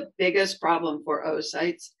think the biggest problem for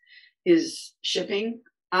oocytes is shipping.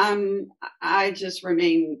 I just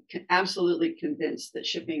remain absolutely convinced that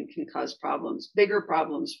shipping can cause problems, bigger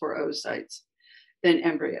problems for oocytes than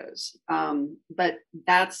embryos. But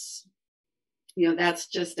that's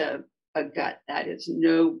just a gut. That is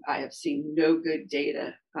I have seen no good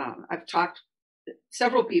data.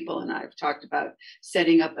 Several people and I have talked about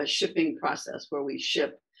setting up a shipping process where we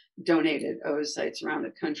ship donated oocytes around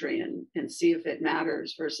the country and see if it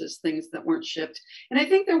matters versus things that weren't shipped. And I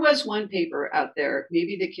think there was one paper out there,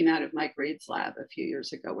 maybe that came out of Mike Reed's lab a few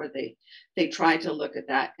years ago, where they tried to look at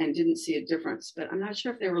that and didn't see a difference, but I'm not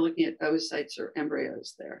sure if they were looking at oocytes or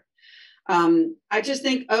embryos there. I just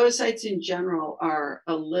think oocytes in general are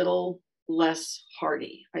a little less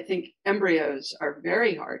hardy. I think embryos are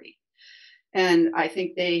very hardy, and I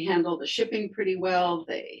think they handle the shipping pretty well.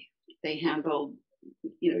 They handle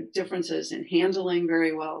differences in handling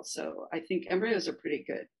very well. So I think embryos are pretty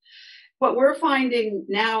good. What we're finding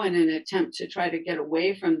now in an attempt to try to get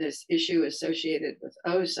away from this issue associated with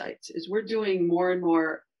oocytes is we're doing more and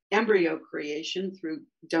more embryo creation through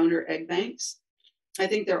donor egg banks. I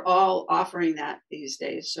think they're all offering that these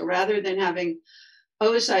days. So rather than having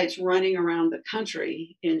oocytes running around the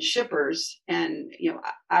country in shippers, and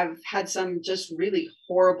I've had some just really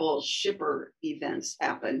horrible shipper events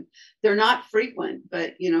happen. They're not frequent,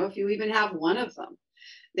 but if you even have one of them,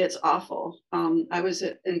 it's awful. I was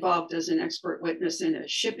involved as an expert witness in a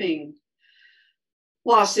shipping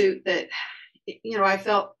lawsuit that I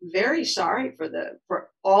felt very sorry for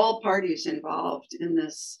all parties involved in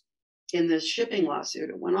this shipping lawsuit.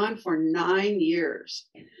 It went on for 9 years.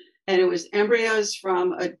 And it was embryos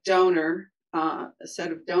from a donor, a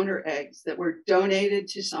set of donor eggs that were donated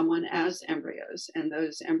to someone as embryos. And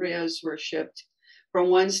those embryos were shipped from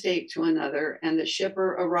one state to another, and the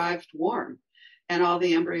shipper arrived warm, and all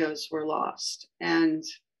the embryos were lost. And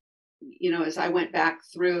as I went back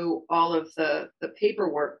through all of the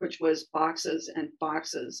paperwork, which was boxes and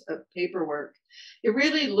boxes of paperwork, it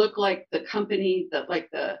really looked like the company that like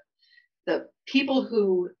the people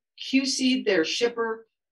who QC'd their shipper,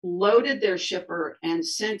 loaded their shipper, and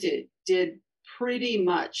sent it did pretty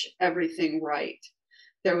much everything right.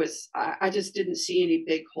 I just didn't see any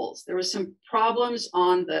big holes. There was some problems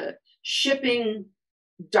on the shipping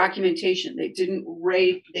documentation. They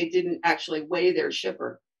didn't actually weigh their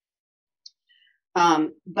shipper.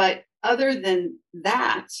 But other than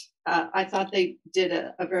that, I thought they did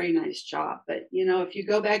a very nice job. But, if you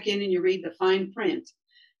go back in and you read the fine print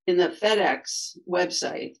in the FedEx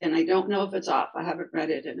website, and I don't know if it's off, I haven't read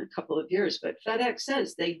it in a couple of years, but FedEx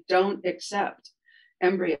says they don't accept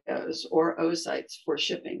embryos or oocytes for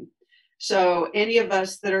shipping. So any of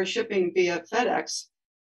us that are shipping via FedEx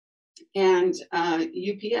and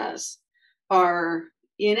UPS are,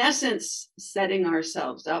 in essence, setting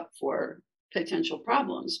ourselves up for potential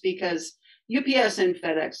problems, because UPS and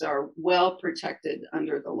FedEx are well protected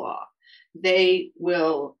under the law. They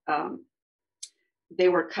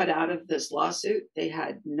were cut out of this lawsuit. They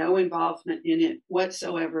had no involvement in it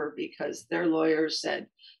whatsoever, because their lawyers said,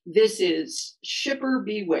 this is shipper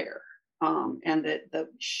beware, and that the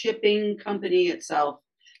shipping company itself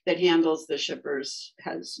that handles the shippers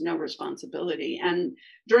has no responsibility. And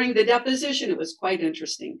during the deposition, it was quite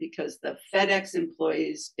interesting, because the FedEx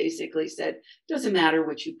employees basically said, doesn't matter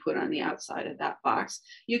what you put on the outside of that box.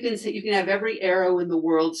 You can have every arrow in the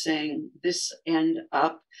world saying this end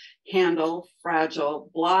up, handle, fragile,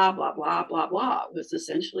 blah, blah, blah, blah, blah, was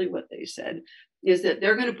essentially what they said, is that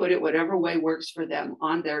they're going to put it whatever way works for them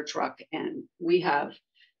on their truck. And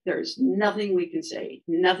there's nothing we can say,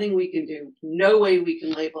 nothing we can do, no way we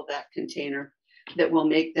can label that container that will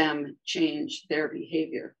make them change their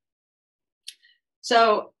behavior.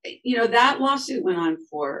 So, that lawsuit went on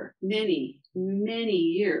for many, many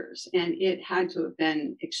years, and it had to have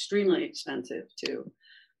been extremely expensive to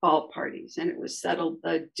all parties. And it was settled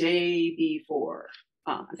the day before.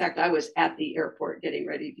 In fact, I was at the airport getting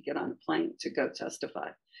ready to get on a plane to go testify,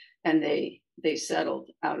 and they settled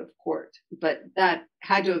out of court. But that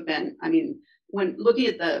had to have been, when looking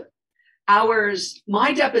at the hours,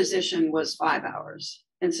 my deposition was 5 hours.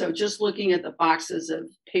 And so just looking at the boxes of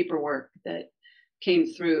paperwork that came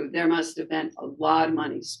through, there must have been a lot of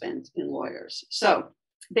money spent in lawyers. So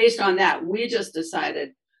based on that, we just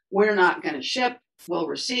decided we're not going to ship, we'll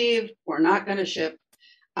receive, we're not going to ship.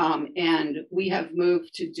 And we have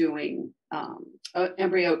moved to doing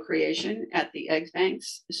embryo creation at the egg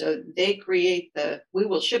banks. So we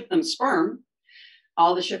will ship them sperm.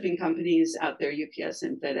 All the shipping companies out there, UPS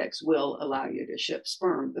and FedEx, will allow you to ship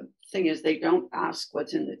sperm. The thing is, they don't ask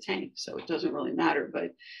what's in the tank, so it doesn't really matter.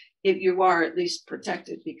 But if you are at least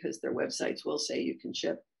protected, because their websites will say you can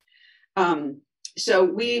ship. So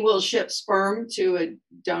we will ship sperm to a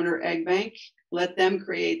donor egg bank, let them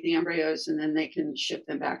create the embryos, and then they can ship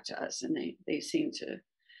them back to us. And they seem to,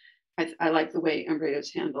 I like the way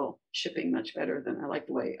embryos handle shipping much better than I like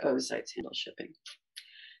the way oocytes handle shipping.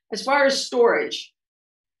 As far as storage,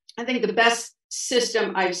 I think the best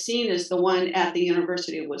system I've seen is the one at the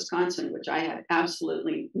University of Wisconsin, which I had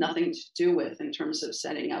absolutely nothing to do with in terms of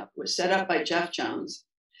setting up. It was set up by Jeff Jones.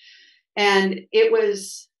 And it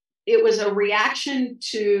was a reaction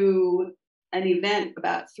to an event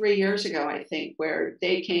about 3 years ago, I think, where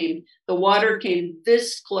the water came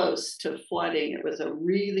this close to flooding. It was a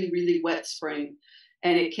really, really wet spring,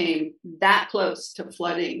 and it came that close to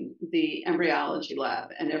flooding the embryology lab,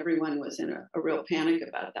 and everyone was in a real panic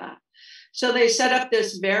about that. So they set up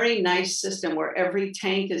this very nice system where every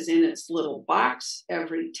tank is in its little box.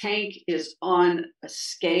 Every tank is on a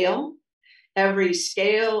scale. Every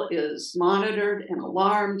scale is monitored and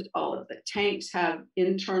alarmed. All of the tanks have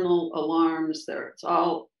internal alarms. It's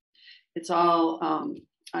all on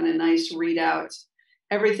a nice readout.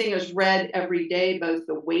 Everything is read every day, both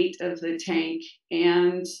the weight of the tank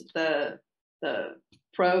and the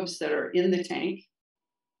probes that are in the tank.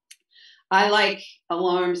 I like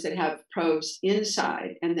alarms that have probes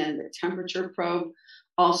inside, and then the temperature probe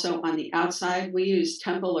also on the outside. We use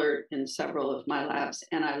Temp Alert in several of my labs,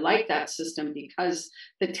 and I like that system because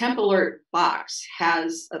the Temp Alert box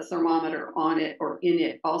has a thermometer on it or in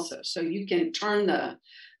it also. So you can turn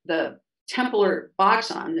the Temp Alert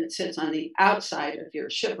box on that sits on the outside of your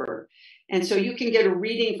shipper. And so you can get a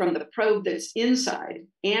reading from the probe that's inside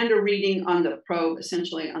and a reading on the probe,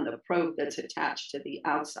 essentially on the probe that's attached to the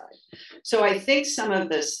outside. So I think some of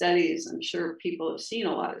the studies, I'm sure people have seen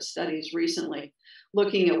a lot of studies recently,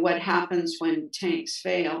 looking at what happens when tanks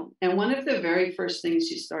fail. And one of the very first things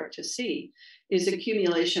you start to see is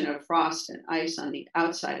accumulation of frost and ice on the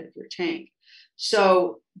outside of your tank.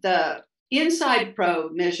 So the inside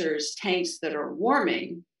probe measures tanks that are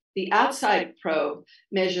warming. The outside probe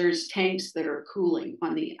measures tanks that are cooling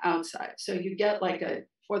on the outside. So you get like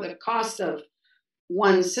for the cost of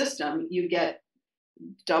one system, you get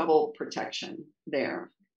double protection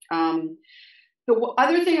there. The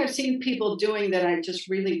other thing I've seen people doing that I just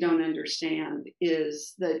really don't understand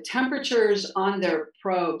is the temperatures on their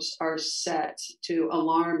probes are set to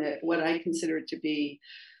alarm at what I consider to be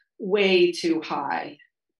way too high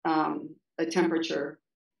a temperature.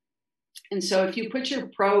 And so if you put your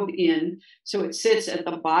probe in, so it sits at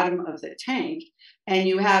the bottom of the tank, and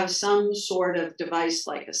you have some sort of device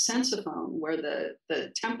like a sensiphone where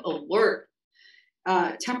the temp alert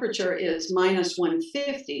temperature is minus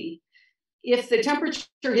 150. If the temperature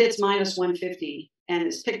hits minus 150 and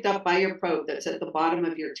is picked up by your probe that's at the bottom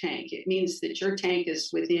of your tank, it means that your tank is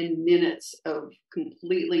within minutes of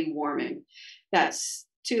completely warming. That's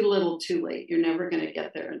too little, too late. You're never going to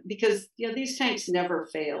get there because these tanks never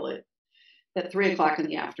fail at 3 o'clock in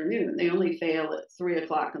the afternoon. They only fail at 3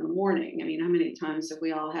 o'clock in the morning. I mean, how many times have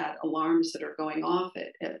we all had alarms that are going off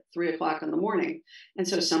at 3 o'clock in the morning? And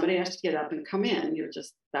so somebody has to get up and come in.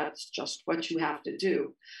 That's just what you have to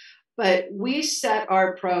do. But we set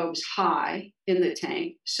our probes high in the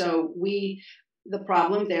tank. So the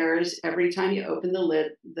problem there is every time you open the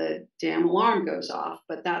lid, the damn alarm goes off.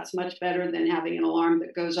 But that's much better than having an alarm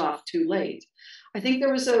that goes off too late. I think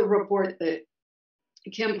there was a report that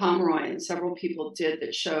Kim Pomeroy and several people did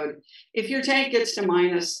that showed if your tank gets to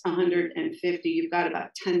minus 150, you've got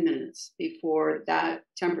about 10 minutes before that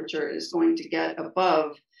temperature is going to get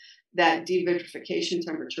above that devitrification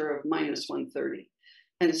temperature of minus 130.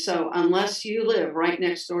 And so unless you live right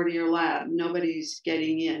next door to your lab, nobody's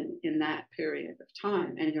getting in that period of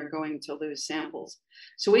time, and you're going to lose samples.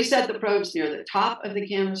 So we set the probes near the top of the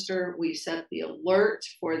canister. We set the alert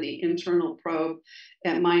for the internal probe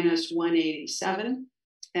at minus 187.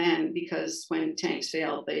 And because when tanks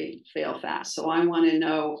fail, they fail fast. So I want to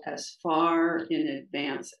know as far in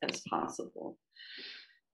advance as possible.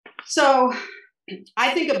 So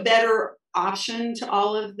I think a better option to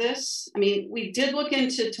all of this, I mean, we did look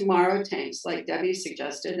into tomorrow tanks like Debbie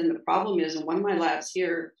suggested. And the problem is in one of my labs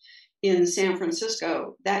here in San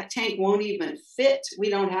Francisco, that tank won't even fit. We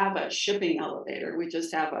don't have a shipping elevator. We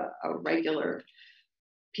just have a regular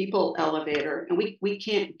people elevator, and we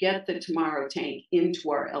can't get the tomorrow tank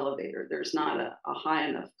into our elevator. There's not a high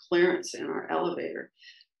enough clearance in our elevator.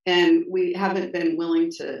 And we haven't been willing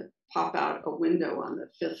to pop out a window on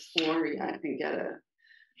the 5th floor yet and get a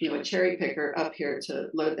cherry picker up here to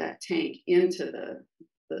load that tank into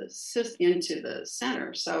the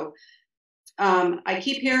center. So I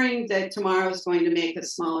keep hearing that tomorrow is going to make a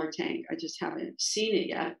smaller tank. I just haven't seen it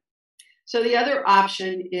yet. So the other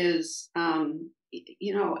option is,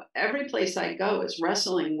 every place I go is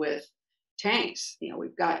wrestling with tanks.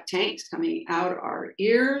 We've got tanks coming out our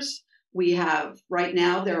ears. We have, right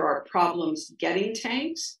now, there are problems getting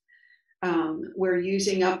tanks. We're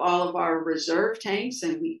using up all of our reserve tanks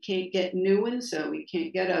and we can't get new ones, so we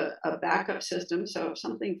can't get a backup system. So if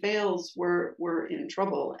something fails, we're in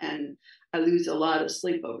trouble, and I lose a lot of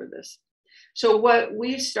sleep over this. So what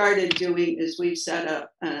we've started doing is we've set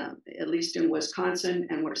up, at least in Wisconsin,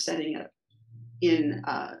 and we're setting up in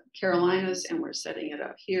Carolinas, and we're setting it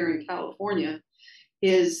up here in California,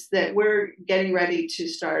 is that we're getting ready to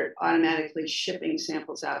start automatically shipping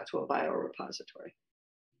samples out to a biorepository.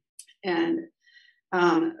 And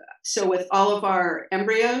so with all of our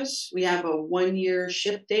embryos, we have a 1-year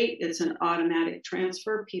ship date. It's an automatic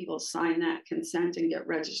transfer. People sign that consent and get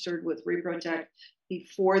registered with ReproTech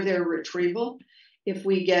before their retrieval. If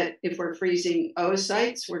we're freezing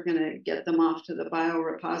oocytes, we're going to get them off to the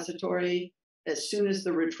biorepository as soon as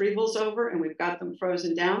the retrieval's over, and we've got them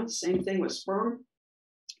frozen down. Same thing with sperm.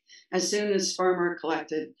 As soon as sperm are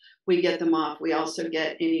collected, we get them off. We also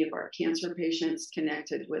get any of our cancer patients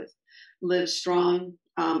connected with Livestrong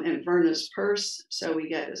and Verna's Purse, so we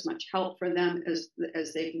get as much help for them as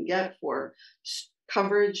they can get for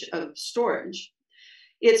coverage of storage.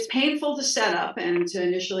 It's painful to set up and to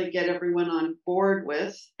initially get everyone on board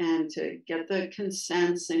with, and to get the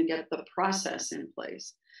consents and get the process in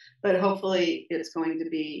place. But hopefully it's going to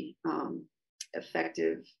be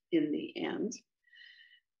effective in the end.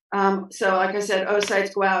 So like I said,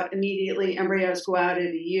 oocytes go out immediately, embryos go out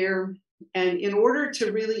at a year. And in order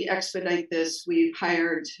to really expedite this, we've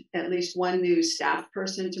hired at least one new staff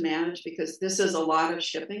person to manage, because this is a lot of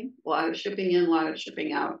shipping in, a lot of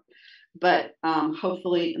shipping out. But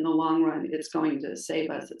hopefully in the long run, it's going to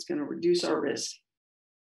save us. It's going to reduce our risk.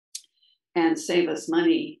 and save us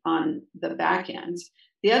money on the back end.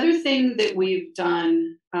 The other thing that we've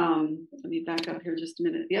done, let me back up here just a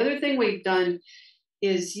minute. The other thing we've done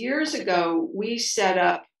is years ago, we set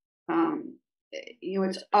up,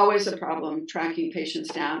 it's always a problem tracking patients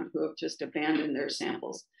down who have just abandoned their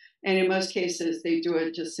samples. And in most cases, they do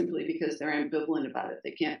it just simply because they're ambivalent about it.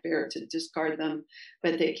 They can't bear to discard them,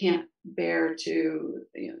 but they can't bear to,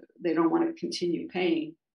 they don't want to continue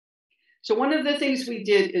paying. So one of the things we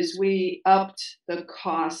did is we upped the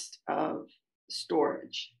cost of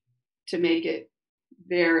storage to make it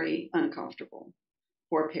very uncomfortable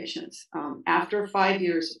for patients. After 5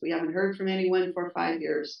 years, if we haven't heard from anyone for 5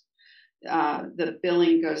 years, the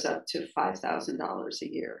billing goes up to $5,000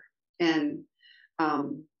 a year. And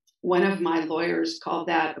one of my lawyers called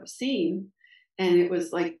that obscene. And it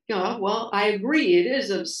was like, well, I agree, it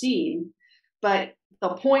is obscene. But the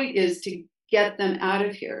point is to get them out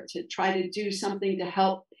of here, to try to do something to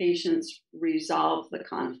help patients resolve the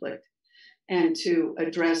conflict and to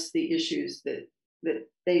address the issues that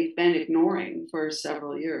they've been ignoring for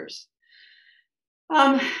several years.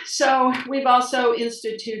 So we've also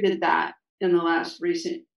instituted that in the last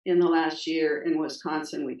year in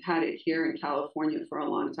Wisconsin. We've had it here in California for a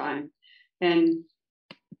long time. And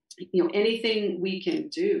anything we can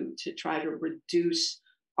do to try to reduce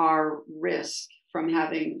our risk from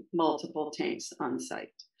having multiple tanks on site.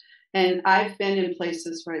 And I've been in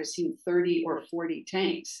places where I've seen 30 or 40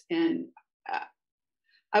 tanks, and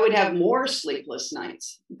I would have more sleepless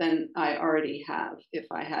nights than I already have if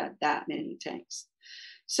I had that many tanks.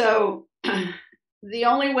 So the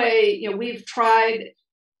only way, we've tried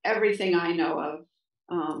everything I know of,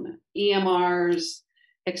 EMRs,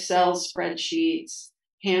 Excel spreadsheets,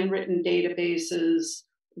 handwritten databases,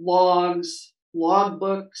 logs,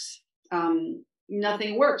 logbooks.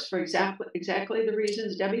 Nothing works for exactly the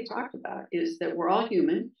reasons Debbie talked about, is that we're all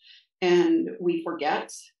human and we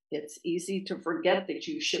forget. It's easy to forget that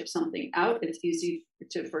you ship something out. It's easy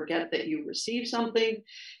to forget that you receive something.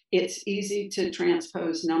 It's easy to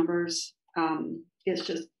transpose numbers. It's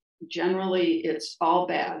just generally, it's all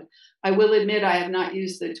bad. I will admit I have not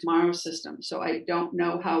used the Tomorrow system, so I don't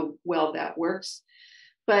know how well that works.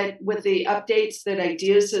 But with the updates that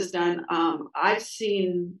Ideas has done, I've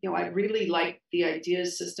seen, I really like the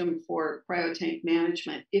Ideas system for cryotank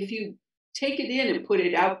management. If you take it in and put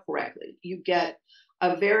it out correctly, you get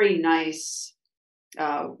a very nice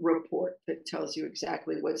report that tells you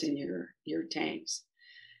exactly what's in your tanks.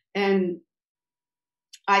 And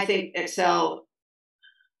I think Excel,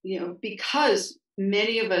 because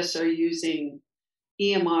many of us are using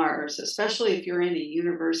EMRs, especially if you're in a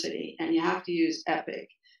university and you have to use Epic,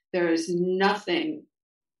 there is nothing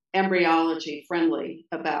embryology friendly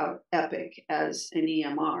about Epic as an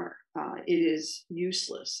EMR. It is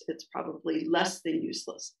useless. It's probably less than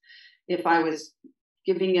useless. If I was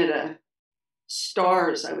giving it a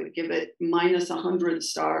stars, I would give it minus 100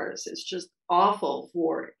 stars. It's just awful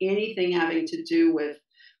for anything having to do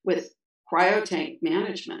with cryotank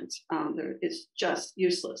management. It's just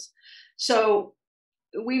useless. So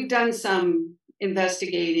we've done some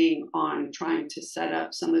investigating on trying to set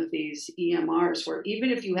up some of these EMRs where even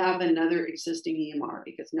if you have another existing EMR,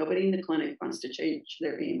 because nobody in the clinic wants to change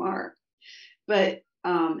their EMR, but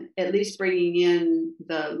at least bringing in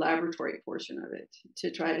the laboratory portion of it to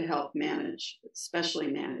try to help manage, especially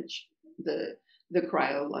manage the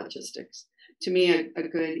cryo logistics. To me, a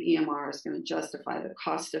good EMR is going to justify the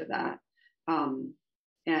cost of that.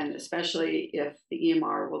 And especially if the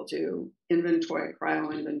EMR will do inventory,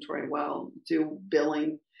 cryo inventory well, do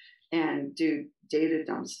billing, and do data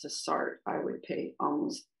dumps to start, I would pay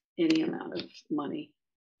almost any amount of money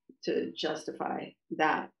to justify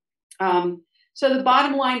that. So the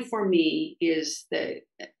bottom line for me is that,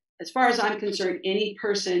 as far as I'm concerned, any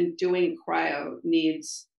person doing cryo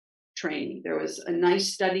needs training. There was a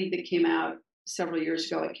nice study that came out several years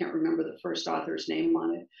ago. I can't remember the first author's name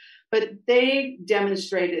on it, but they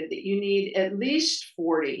demonstrated that you need at least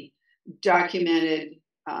 40 documented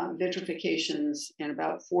vitrifications and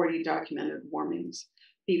about 40 documented warmings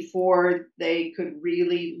before they could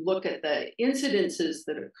really look at the incidences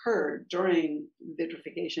that occurred during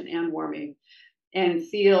vitrification and warming and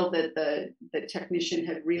feel that the technician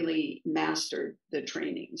had really mastered the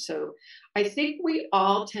training. So I think we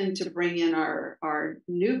all tend to bring in our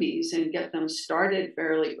newbies and get them started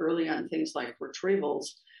fairly early on things like retrievals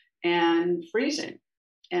and freezing.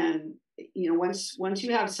 And once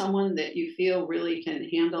you have someone that you feel really can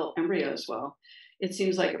handle embryos well, it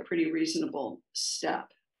seems like a pretty reasonable step.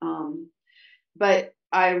 But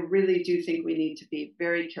I really do think we need to be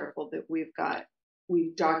very careful that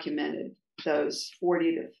we've documented those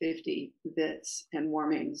 40 to 50 bits and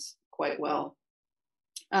warmings quite well.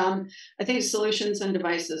 I think solutions and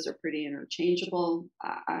devices are pretty interchangeable.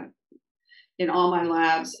 In all my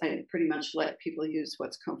labs, I pretty much let people use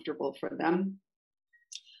what's comfortable for them.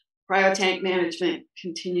 Cryotank management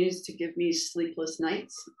continues to give me sleepless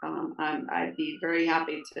nights. I'd be very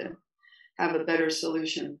happy to have a better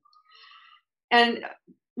solution. And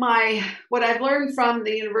what I've learned from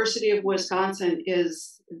the University of Wisconsin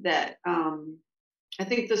is that I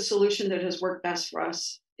think the solution that has worked best for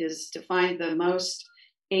us is to find the most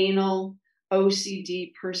anal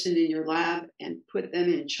OCD person in your lab and put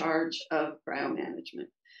them in charge of cryo management.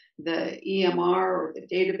 The EMR or the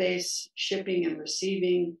database, shipping and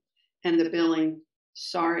receiving, and the billing.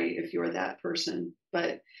 Sorry if you're that person,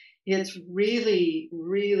 but it's really,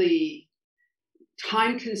 really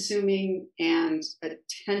time consuming and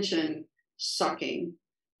attention sucking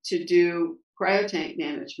to do cryotank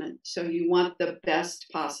management. So you want the best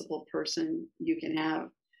possible person you can have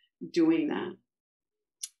doing that.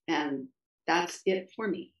 And that's it for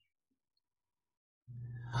me.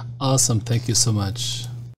 Awesome. Thank you so much.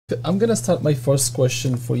 I'm going to start my first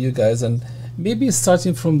question for you guys, and maybe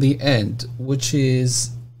starting from the end, which is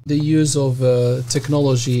the use of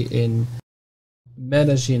technology in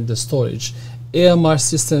managing the storage. AMR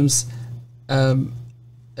systems,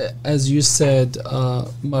 as you said,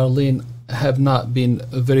 Marlene, have not been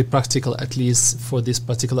very practical, at least for this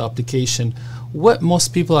particular application. What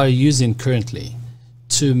most people are using currently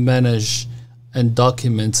to manage and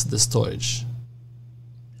document the storage?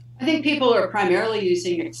 I think people are primarily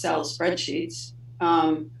using Excel spreadsheets,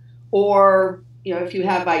 or if you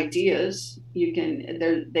have ideas, you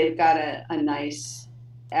can. They've got a nice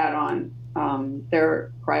add-on.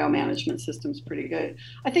 Their cryo management system's pretty good.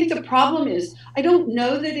 I think the problem is, I don't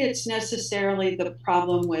know that it's necessarily the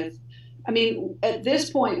problem with. I mean, at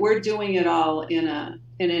this point, we're doing it all in an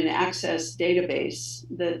Access database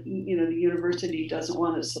that the university doesn't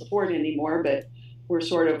want to support anymore, but we're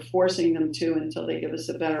sort of forcing them to until they give us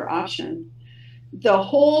a better option. The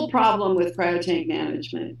whole problem with cryotank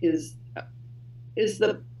management is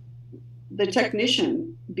the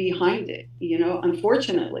technician behind it.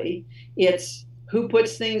 Unfortunately, it's who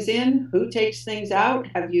puts things in, who takes things out.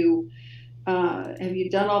 Have you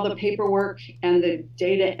done all the paperwork and the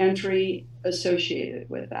data entry associated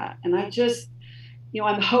with that? And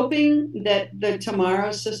I'm hoping that the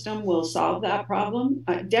Tomorrow system will solve that problem.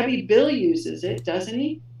 Debbie Bill uses it, doesn't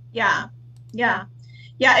he? Yeah.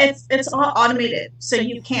 It's all automated, so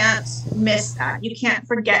you can't miss that. You can't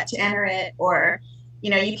forget to enter it, or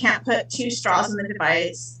you can't put 2 straws in the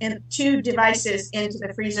device and 2 devices into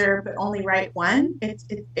the freezer, but only write 1.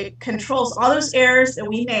 It controls all those errors that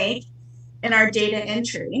we make in our data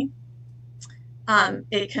entry.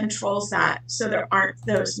 It controls that, so there aren't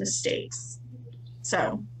those mistakes.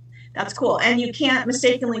 So that's cool. And you can't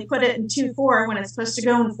mistakenly put it in 2.4 when it's supposed to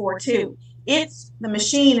go in 4.2. The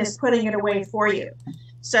machine is putting it away for you.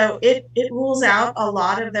 So it rules out a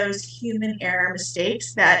lot of those human error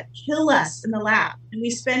mistakes that kill us in the lab. And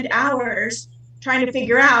we spend hours trying to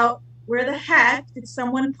figure out where the heck did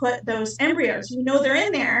someone put those embryos. We know they're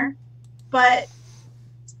in there, but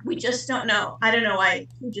we just don't know. I don't know why.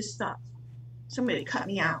 We just thought somebody cut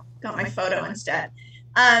me out, got my photo instead.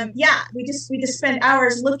 We just spend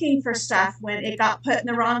hours looking for stuff when it got put in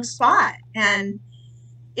the wrong spot, and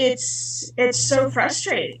it's so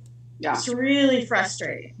frustrating. Yeah. It's really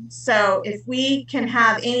frustrating. So if we can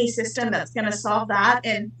have any system that's going to solve that,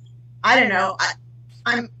 and I don't know,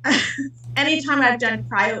 I'm anytime I've done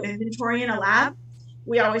cryo inventory in a lab,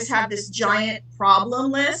 we always have this giant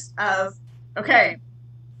problem list of, okay,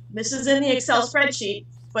 this is in the Excel spreadsheet,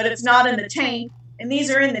 but it's not in the tank, and these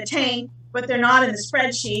are in the tank, but they're not in the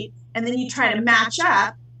spreadsheet. And then you try to match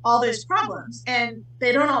up all those problems, and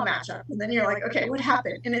they don't all match up. And then you're like, okay, what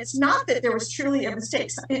happened? And it's not that there was truly a mistake.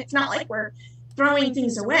 It's not like we're throwing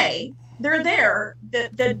things away. They're there.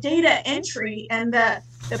 The data entry and the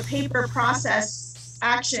paper process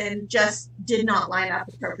action just did not line up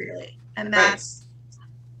appropriately. And that's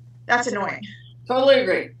annoying. Totally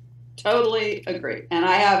agree. And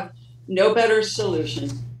I have no better solution.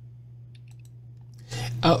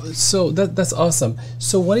 So that's awesome.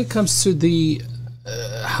 So when it comes to the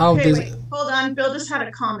wait, hold on. Bill just had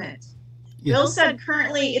a comment. Yeah. Bill said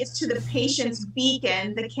currently it's to the patient's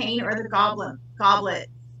beacon, the cane or the goblet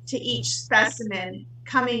to each specimen,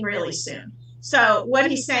 coming really soon. So what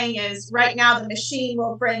he's saying is right now the machine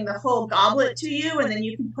will bring the whole goblet to you, and then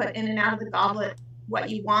you can put in and out of the goblet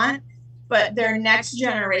what you want. But their next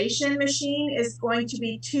generation machine is going to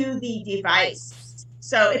be to the device.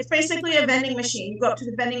 So it's basically a vending machine. You go up to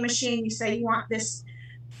the vending machine, you say you want this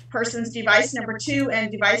person's device number 2,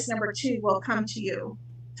 and device number 2 will come to you.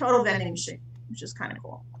 total vending machine, which is kind of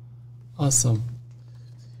cool. Awesome.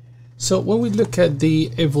 So when we look at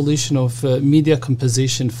the evolution of media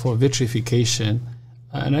composition for vitrification,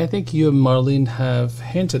 and I think you and Marlene have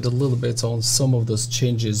hinted a little bit on some of those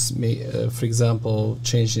changes, for example,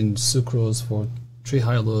 changing sucrose for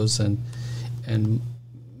trehalose and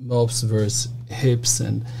MOPS versus HIPS.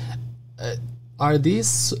 And are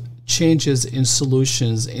these changes in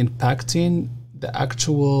solutions impacting the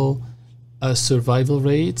actual survival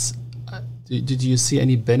rates? Did you see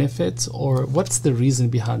any benefits, or what's the reason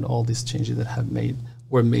behind all these changes that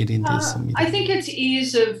were made in this media? I think it's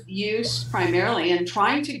ease of use primarily and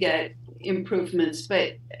trying to get improvements.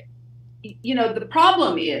 But, you know, the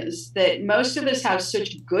problem is that most of us have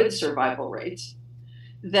such good survival rates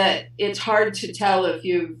that it's hard to tell if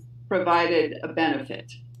you've provided a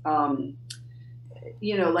benefit.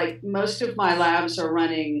 You know, like most of my labs are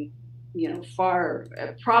running, you know,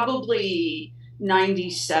 probably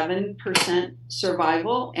 97%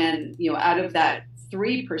 survival. And, you know, out of that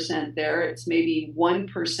 3% there, it's maybe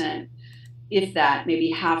 1%, if that,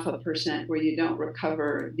 maybe 0.5% where you don't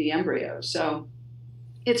recover the embryo. So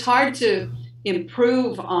it's hard to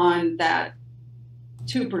improve on that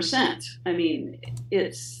 2%. I mean,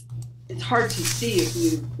 it's hard to see if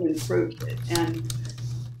you've improved it. And,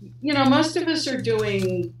 you know, most of us are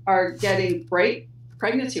getting great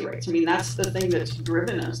pregnancy rates. I mean, that's the thing that's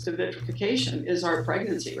driven us to vitrification is our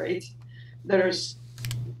pregnancy rates that are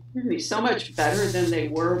so much better than they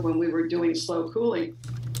were when we were doing slow cooling.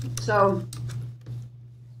 So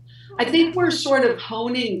I think we're sort of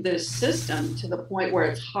honing this system to the point where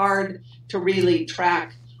it's hard to really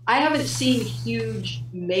track. I haven't seen huge,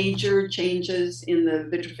 major changes in the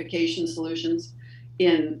vitrification solutions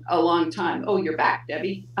in a long time. Oh, you're back,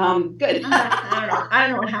 Debbie. Good. I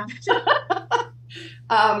don't know what happened.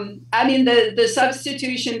 I mean, the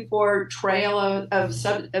substitution for trehalose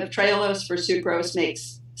for sucrose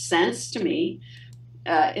makes sense to me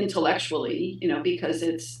intellectually, you know, because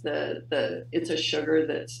it's it's a sugar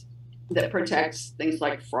that protects things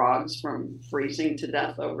like frogs from freezing to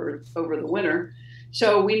death over the winter.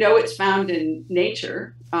 So we know it's found in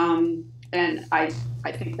nature, and I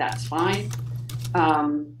think that's fine.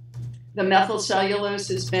 The methylcellulose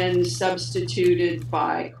has been substituted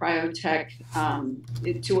by cryotech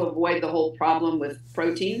to avoid the whole problem with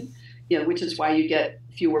protein, you know, which is why you get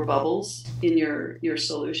fewer bubbles in your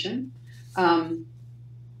solution.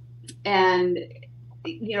 And,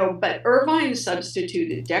 you know, but Irvine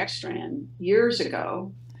substituted dextran years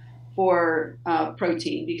ago for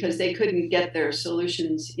protein because they couldn't get their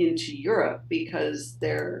solutions into Europe because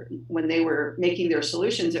when they were making their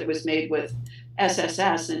solutions, it was made with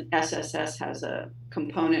SSS, and SSS has a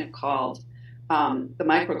component called the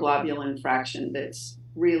microglobulin fraction that's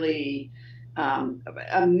really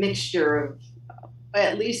a mixture of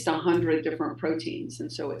at least 100 different proteins,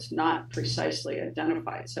 and so it's not precisely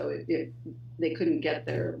identified. So they couldn't get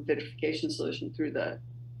their vitrification solution through the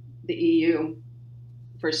EU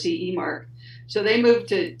for CE mark. So they moved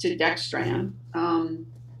to dextran.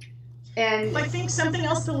 And I think something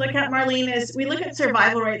else to look at, Marlene, is we look at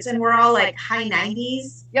survival rates and we're all like high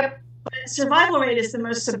 90s. Yep. But survival rate is the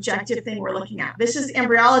most subjective thing we're looking at. This is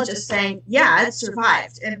embryologists saying, yeah, it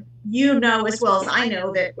survived. And you know as well as I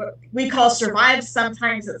know that what we call survived,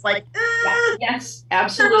 sometimes it's like, yes,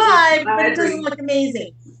 absolutely. Survived, but it doesn't look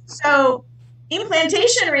amazing. So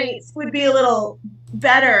implantation rates would be a little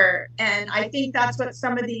better. And I think that's what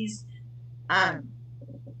some of these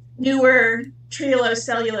newer trehalose,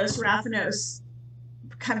 cellulose, raffinose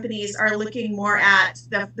companies are looking more at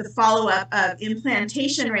the follow-up of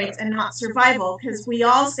implantation rates and not survival, because we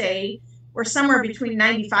all say we're somewhere between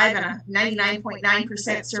 95 and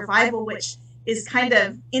 99.9% survival, which is kind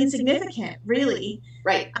of insignificant, really.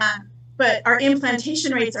 Right. But our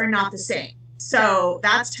implantation rates are not the same. So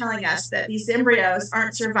that's telling us that these embryos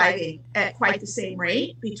aren't surviving at quite the same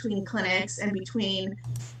rate between clinics and between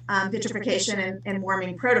vitrification and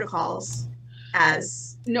warming protocols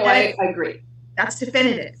as... No, I agree. That's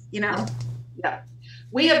definitive, you know? Yeah.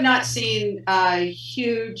 We have not seen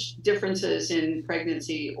huge differences in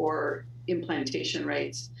pregnancy or implantation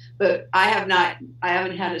rates, but I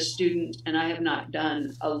haven't had a student and I have not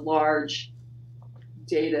done a large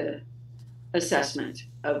data assessment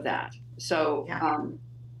of that. So, yeah.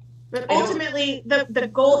 But ultimately, the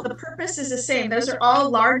goal, the purpose is the same. Those are all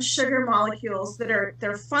large sugar molecules that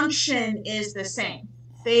their function is the same.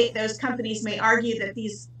 Those companies may argue that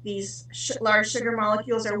these large sugar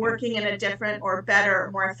molecules are working in a different or better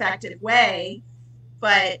or more effective way,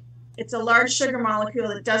 but it's a large sugar molecule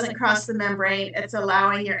that doesn't cross the membrane. It's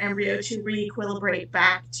allowing your embryo to re-equilibrate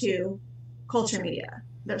back to culture media.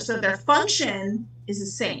 So their function is the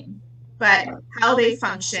same, but how they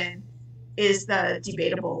function is the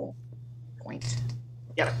debatable point.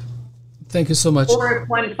 Yep. Thank you so much. Or if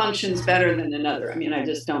one functions better than another. I mean, I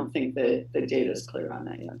just don't think the data is clear on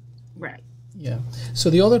that yet. Right. Yeah. So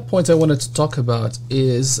the other point I wanted to talk about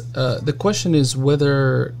is the question is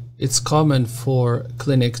whether it's common for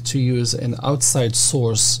clinic to use an outside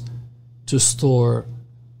source to store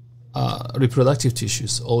reproductive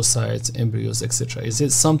tissues, oocytes, embryos, etc. Is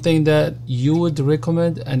it something that you would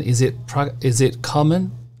recommend, and is it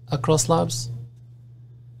common across labs?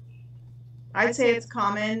 I'd say it's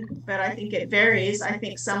common, but I think it varies. I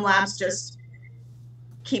think some labs just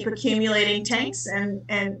keep accumulating tanks, and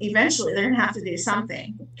eventually they're gonna have to do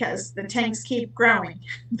something because the tanks keep growing.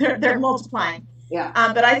 They're multiplying. Yeah.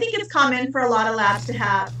 But I think it's common for a lot of labs to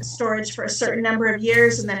have storage for a certain number of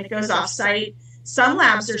years and then it goes off site. Some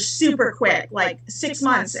labs are super quick, like 6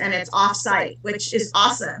 months and it's off site, which is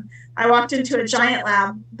awesome. I walked into a giant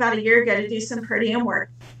lab about a year ago to do some per diem work,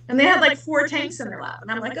 and they had like 4 tanks in their lab.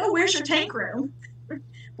 And I'm like, oh, where's your tank room?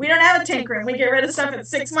 We don't have a tank room. We get rid of stuff in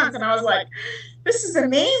 6 months. And I was like, this is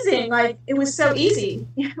amazing. Like, it was so easy.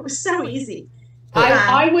 It was so easy.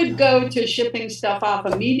 I would go to shipping stuff off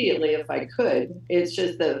immediately if I could. It's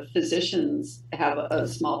just the physicians have a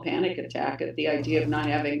small panic attack at the idea of not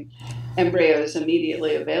having embryos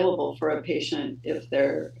immediately available for a patient if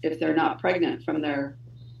they're not pregnant from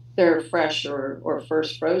their fresh or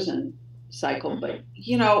first frozen cycle. But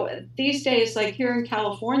you know, these days, like here in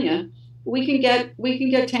California, we can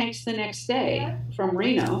get tanks the next day from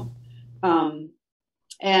Reno.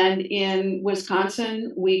 And in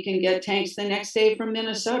Wisconsin, we can get tanks the next day from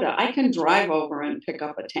Minnesota. I can drive over and pick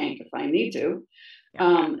up a tank if I need to.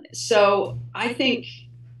 So I think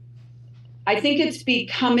it's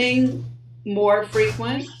becoming more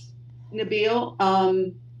frequent, Nabil.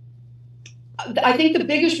 I think the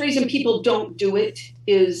biggest reason people don't do it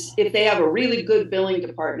is if they have a really good billing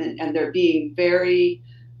department and they're being very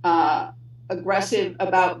aggressive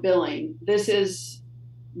about billing. This is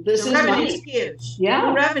revenue is huge. Yeah,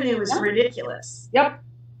 the revenue is ridiculous. Yep.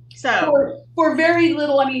 So for very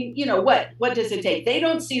little, I mean, you know, what does it take? They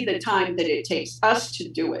don't see the time that it takes us to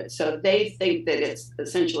do it, so they think that it's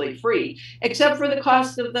essentially free, except for the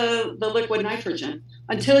cost of the liquid nitrogen.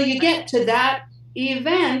 Until you get to that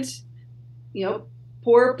event, you know,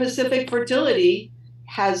 poor Pacific Fertility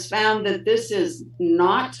has found that this is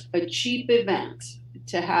not a cheap event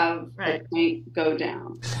to have a tank go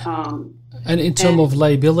down. And in terms of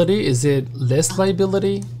liability, is it less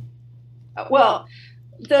liability? Well,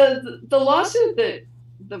 the lawsuit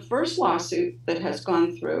the first lawsuit that has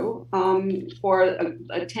gone through for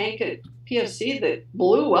a tank at PFC that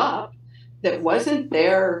blew up, that wasn't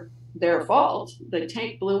their fault. The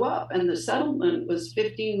tank blew up, and the settlement was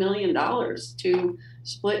 $15 million to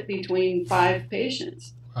split between 5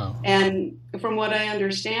 patients. Oh. And from what I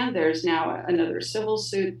understand, there's now another civil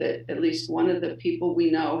suit that at least one of the people we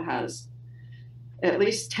know has at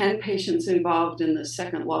least 10 patients involved in the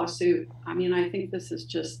second lawsuit. I mean, I think this is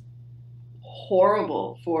just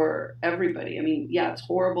horrible for everybody. I mean, yeah, it's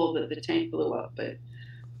horrible that the tank blew up, but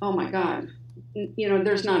oh my God, you know,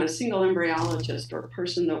 there's not a single embryologist or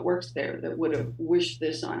person that works there that would have wished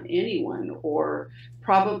this on anyone, or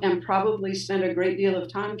probably spent a great deal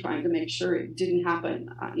of time trying to make sure it didn't happen.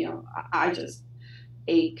 You know, I just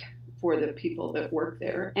ache for the people that work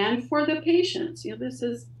there and for the patients. You know, this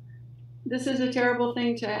is a terrible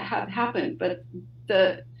thing to have happen, but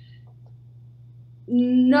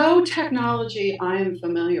no technology I am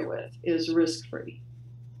familiar with is risk-free.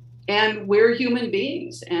 And we're human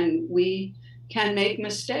beings and we can make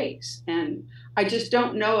mistakes. And I just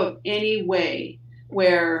don't know of any way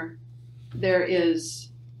where there is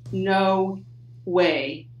no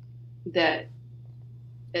way that,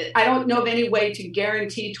 I don't know of any way to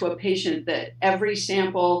guarantee to a patient that every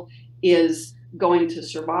sample is going to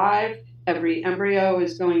survive, every embryo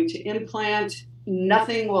is going to implant,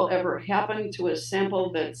 nothing will ever happen to a sample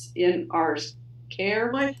that's in our care.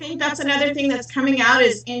 Well, I think that's another thing that's coming out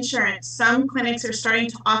is insurance. Some clinics are starting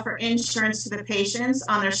to offer insurance to the patients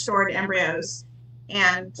on their stored embryos.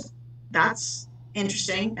 And that's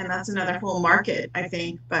interesting. And that's another whole market, I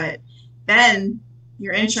think. But then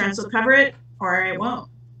your insurance will cover it or it won't.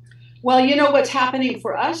 Well, you know, what's happening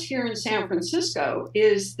for us here in San Francisco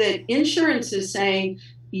is that insurance is saying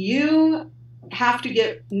you have to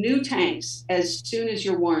get new tanks as soon as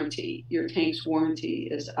your tank's warranty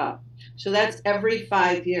is up. So that's every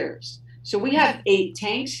 5 years. So we have 8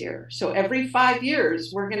 tanks here. So every 5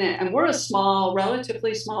 years and we're a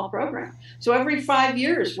relatively small program. So every 5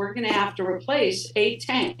 years, we're gonna have to replace 8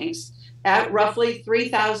 tanks at roughly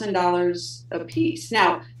 $3,000 a piece.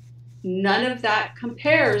 Now, none of that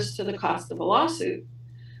compares to the cost of a lawsuit,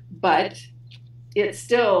 but it's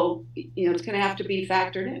still, it's going to have to be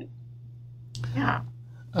factored in. Yeah.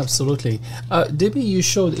 Absolutely. Debbie, you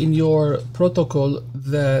showed in your protocol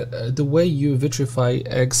that the way you vitrify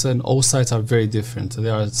eggs and oocytes are very different.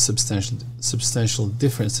 There are substantial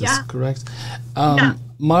differences, Yeah. correct? Yeah.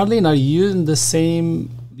 Marlene, are you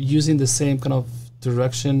using the same kind of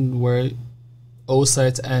direction where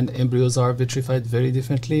oocytes and embryos are vitrified very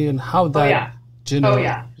differently, and how that generally?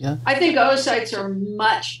 Yeah. I think oocytes are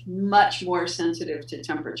much, much more sensitive to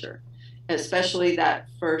temperature, especially that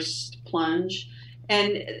first plunge.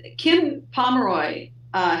 And Kim Pomeroy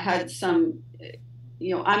had some,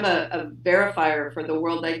 I'm a verifier for the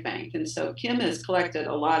World Egg Bank. And so Kim has collected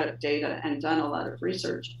a lot of data and done a lot of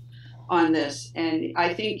research on this. And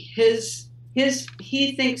I think his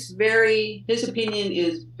opinion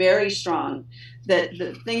is very strong that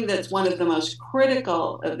the thing that's one of the most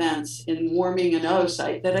critical events in warming an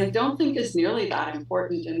oocyte that I don't think is nearly that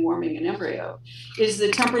important in warming an embryo is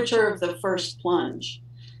the temperature of the first plunge.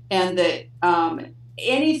 And that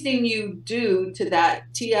anything you do to that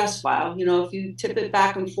TS file, if you tip it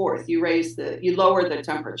back and forth, you lower the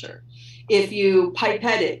temperature. If you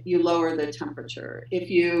pipette it, you lower the temperature. If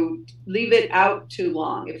you leave it out too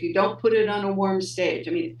long, if you don't put it on a warm stage,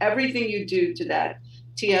 everything you do to that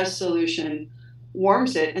TS solution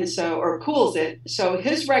warms it or cools it. So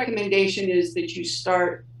his recommendation is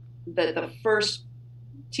that the first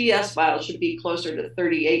TS file should be closer to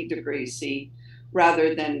 38 degrees C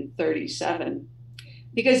rather than 37.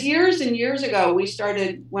 Because years and years ago,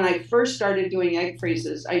 when I first started doing egg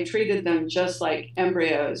freezes, I treated them just like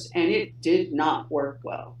embryos, and it did not work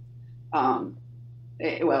well.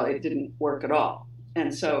 It didn't work at all.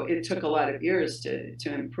 And so it took a lot of years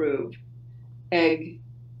to improve egg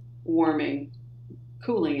warming,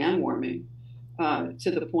 cooling and warming,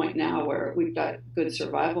 to the point now where we've got good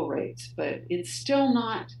survival rates, but it's still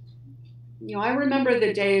not. I remember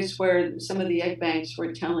the days where some of the egg banks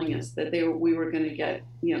were telling us that we were going to get,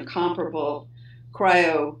 comparable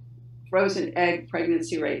frozen egg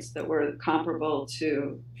pregnancy rates that were comparable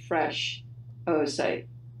to fresh oocyte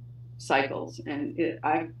cycles. And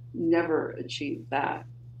I've never achieved that.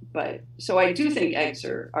 But so I do think eggs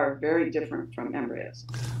are very different from embryos.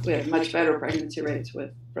 We have much better pregnancy rates with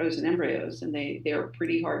frozen embryos, and they're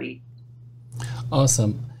pretty hardy.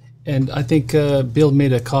 Awesome. And I think Bill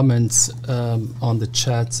made a comment on the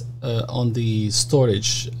chat on the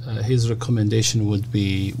storage. His recommendation would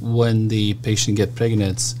be when the patient get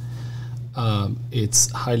pregnant,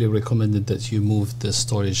 it's highly recommended that you move the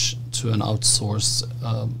storage to an outsourced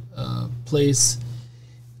place.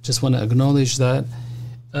 Just want to acknowledge that.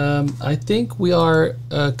 I think we are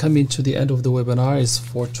coming to the end of the webinar. It's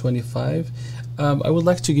 4:25. I would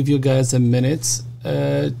like to give you guys a minute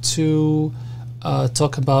to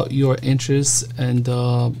talk about your interests and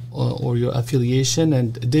or your affiliation.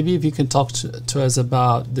 And Debbie, if you can talk to us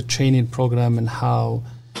about the training program and how,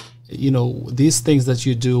 these things that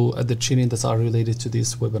you do at the training that are related to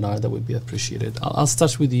this webinar, that would be appreciated. I'll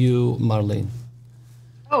start with you, Marlene.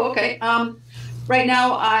 Oh, okay. Right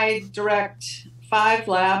now I direct 5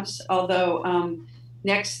 labs, although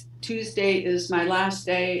next Tuesday is my last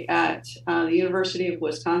day at the University of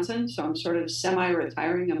Wisconsin. So I'm sort of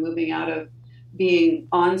semi-retiring. I'm moving out of being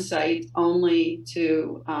on-site only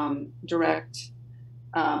to direct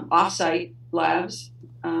off-site labs.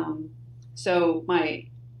 So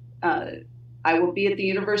I will be at the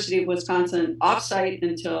University of Wisconsin off-site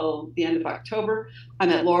until the end of October. I'm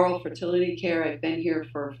at Laurel Fertility Care. I've been here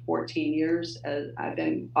for 14 years. I've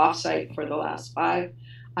been off-site for the last 5.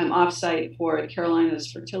 I'm off-site for Carolina's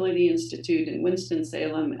Fertility Institute in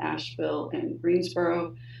Winston-Salem, Asheville, and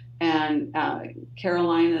Greensboro, and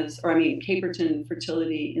Caperton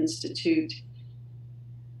Fertility Institute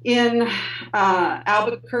in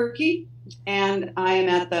Albuquerque, and I am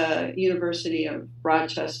at the University of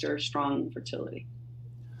Rochester Strong Fertility.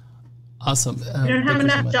 Awesome. You don't have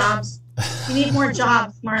enough jobs. You need more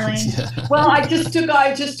jobs, Marlene. Yeah. Well, I just took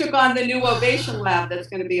on the new Ovation Lab that's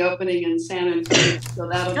going to be opening in San Antonio, so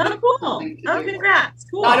that'll be cool. something to Oh, do. congrats.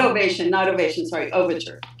 Cool. Not Ovation, sorry,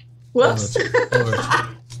 Overture. Whoops. Overture.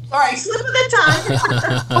 Sorry, Slip of the tongue.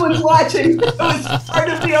 I was watching. It was part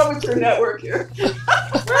of the Overture network here.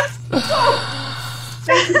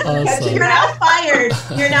 Awesome. You're now fired.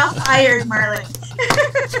 You're now fired, Marlene.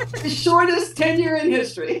 The shortest tenure in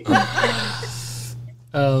history.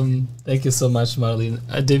 Thank you so much, Marlene.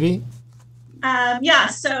 Debbie?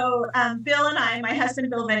 So Bill and I, my husband,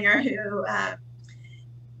 Bill Vinegar, who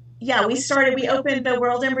yeah, we opened the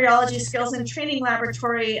World Embryology Skills and Training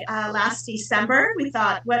Laboratory last December. We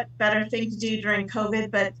thought, what better thing to do during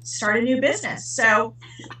COVID but start a new business. So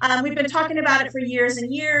we've been talking about it for years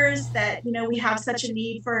and years, that, you know, we have such a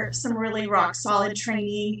need for some really rock solid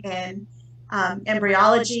training in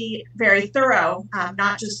embryology, very thorough,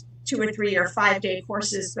 not just 2 or 3 or 5 day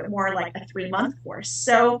courses, but more like a 3-month course.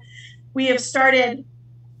 So we have started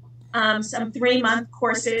some 3-month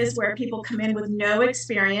courses where people come in with no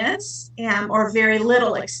experience or very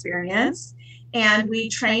little experience, and we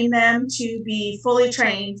train them to be fully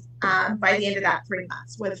trained by the end of that 3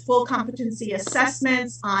 months, with full competency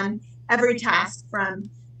assessments on every task from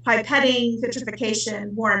pipetting,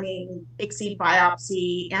 vitrification, warming, ICSI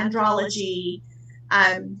biopsy, andrology.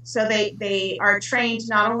 So they are trained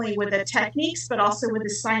not only with the techniques, but also with the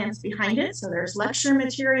science behind it. So there's lecture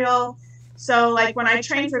material. So like when I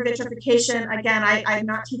train for vitrification, again, I'm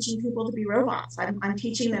not teaching people to be robots. I'm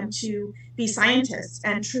teaching them to be scientists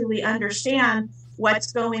and truly understand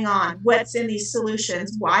what's going on, what's in these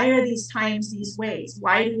solutions, why are these times these ways,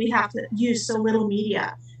 why do we have to use so little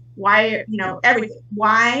media, why, you know, everything,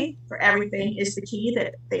 why for everything is the key,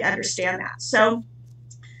 that they understand that. So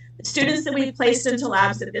the students that we've placed into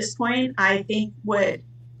labs at this point, I think would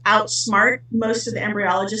outsmart most of the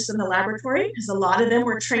embryologists in the laboratory, because a lot of them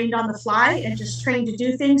were trained on the fly and just trained to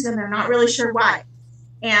do things, and they're not really sure why.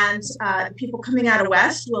 And people coming out of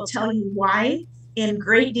West will tell you why in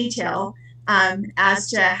great detail, as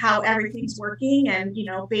to how everything's working, and, you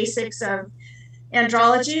know, basics of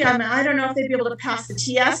andrology. I mean, I don't know if they'd be able to pass the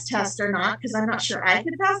TS test or not, because I'm not sure I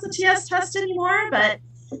could pass the TS test anymore, but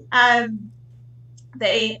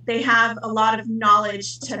they have a lot of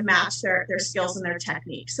knowledge to match their skills and their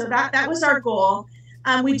techniques. So that was our goal.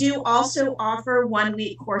 We do also offer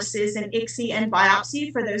 1-week courses in ICSI and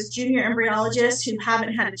biopsy for those junior embryologists who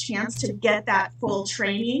haven't had a chance to get that full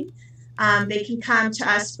training. They can come to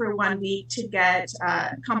us for 1 week to get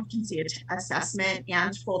competency assessment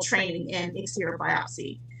and full training in ICSI or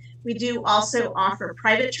biopsy. We do also offer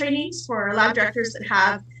private trainings for lab directors that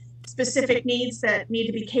have specific needs that need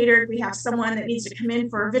to be catered. We have someone that needs to come in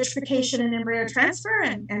for vitrification and embryo transfer,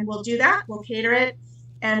 and we'll do that. We'll cater it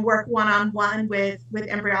and work one-on-one with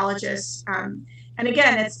embryologists. And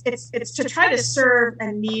again, it's to try to serve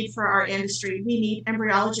a need for our industry. We need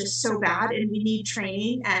embryologists so bad, and we need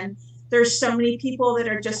training. And there's so many people that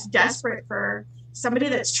are just desperate for somebody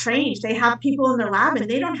that's trained. They have people in their lab and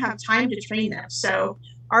they don't have time to train them. So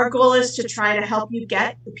our goal is to try to help you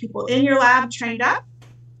get the people in your lab trained up,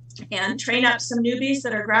 and train up some newbies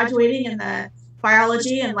that are graduating in the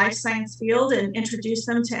biology and life science field, and introduce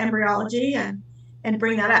them to embryology and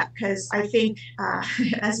bring that up. Because I think,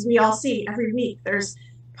 as we all see every week, there's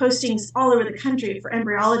postings all over the country for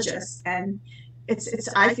embryologists, and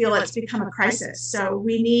I feel it's become a crisis. So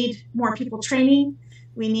we need more people training.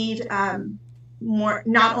 We need more,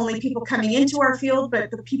 not only people coming into our field,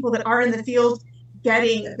 but the people that are in the field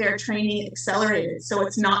getting their training accelerated, so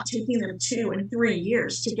it's not taking them 2 and 3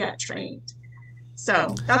 years to get trained.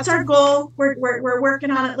 So that's our goal. We're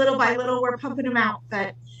working on it little by little. We're pumping them out,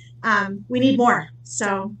 but we need more.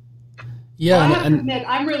 So yeah, well, I have to admit,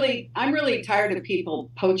 I'm really tired of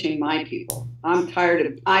people poaching my people.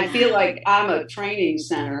 I feel like I'm a training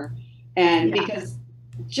center, and because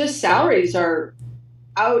just salaries are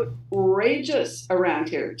outrageous around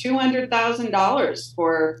here. $200,000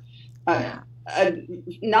 for a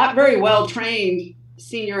not very well trained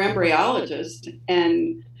senior embryologist,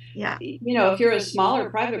 and you know, if you're a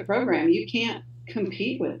smaller private program, you can't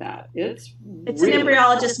compete with that. It's really an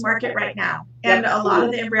embryologist market right now, and a lot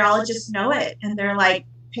of the embryologists know it, and they're like,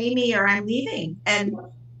 pay me or I'm leaving. And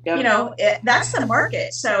you know, that's the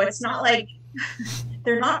market. So it's not like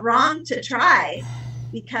they're not wrong to try,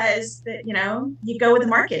 because you know, you go with the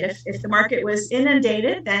market. If the market was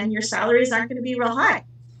inundated, then your salaries aren't going to be real high.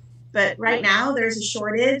 But right now there's a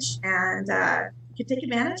shortage, and you can take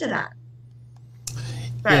advantage of that.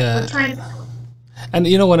 But we're trying to. And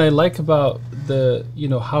you know what I like about the, you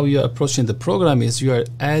know, how you're approaching the program is you are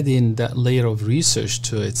adding that layer of research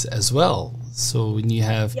to it as well. So when you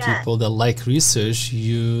have people that like research,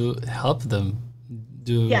 you help them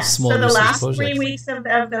do small research projects. So the last 3 weeks of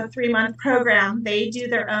the 3-month program, they do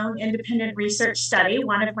their own independent research study.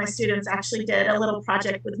 One of my students actually did a little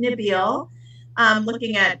project with Nabil,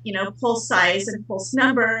 looking at, you know, pulse size and pulse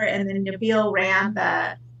number, and then Nabil ran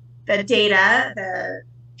the data, the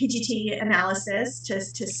PGT analysis to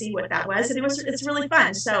see what that was, and it's really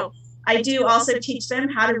fun. So I do also teach them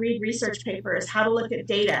how to read research papers, how to look at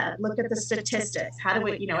data, look at the statistics, how do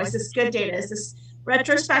we, is this good data? Is this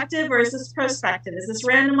retrospective or is this prospective? Is this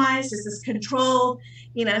randomized? Is this controlled?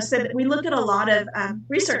 So that we look at a lot of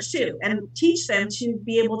research too, and teach them to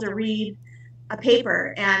be able to read a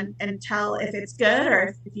paper and tell if it's good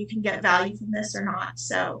or if you can get value from this or not.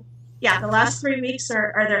 So yeah, the last 3 weeks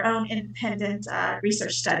are their own independent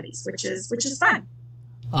research studies, which is fun.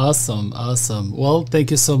 Awesome. Well, thank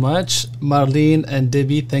you so much, Marlene and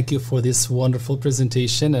Debbie. Thank you for this wonderful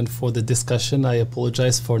presentation and for the discussion. I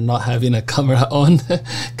apologize for not having a camera on,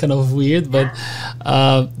 kind of weird, but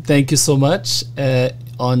thank you so much.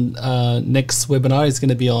 On next webinar is going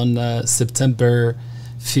to be on September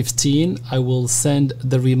 15. I will send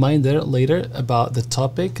the reminder later about the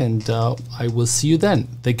topic, and I will see you then.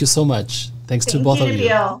 Thank you so much. Thanks to both of you.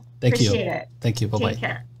 Thank you. Appreciate it. Thank you. Bye-bye. Take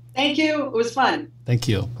care. Thank you. It was fun. Thank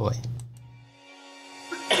you. Bye-bye.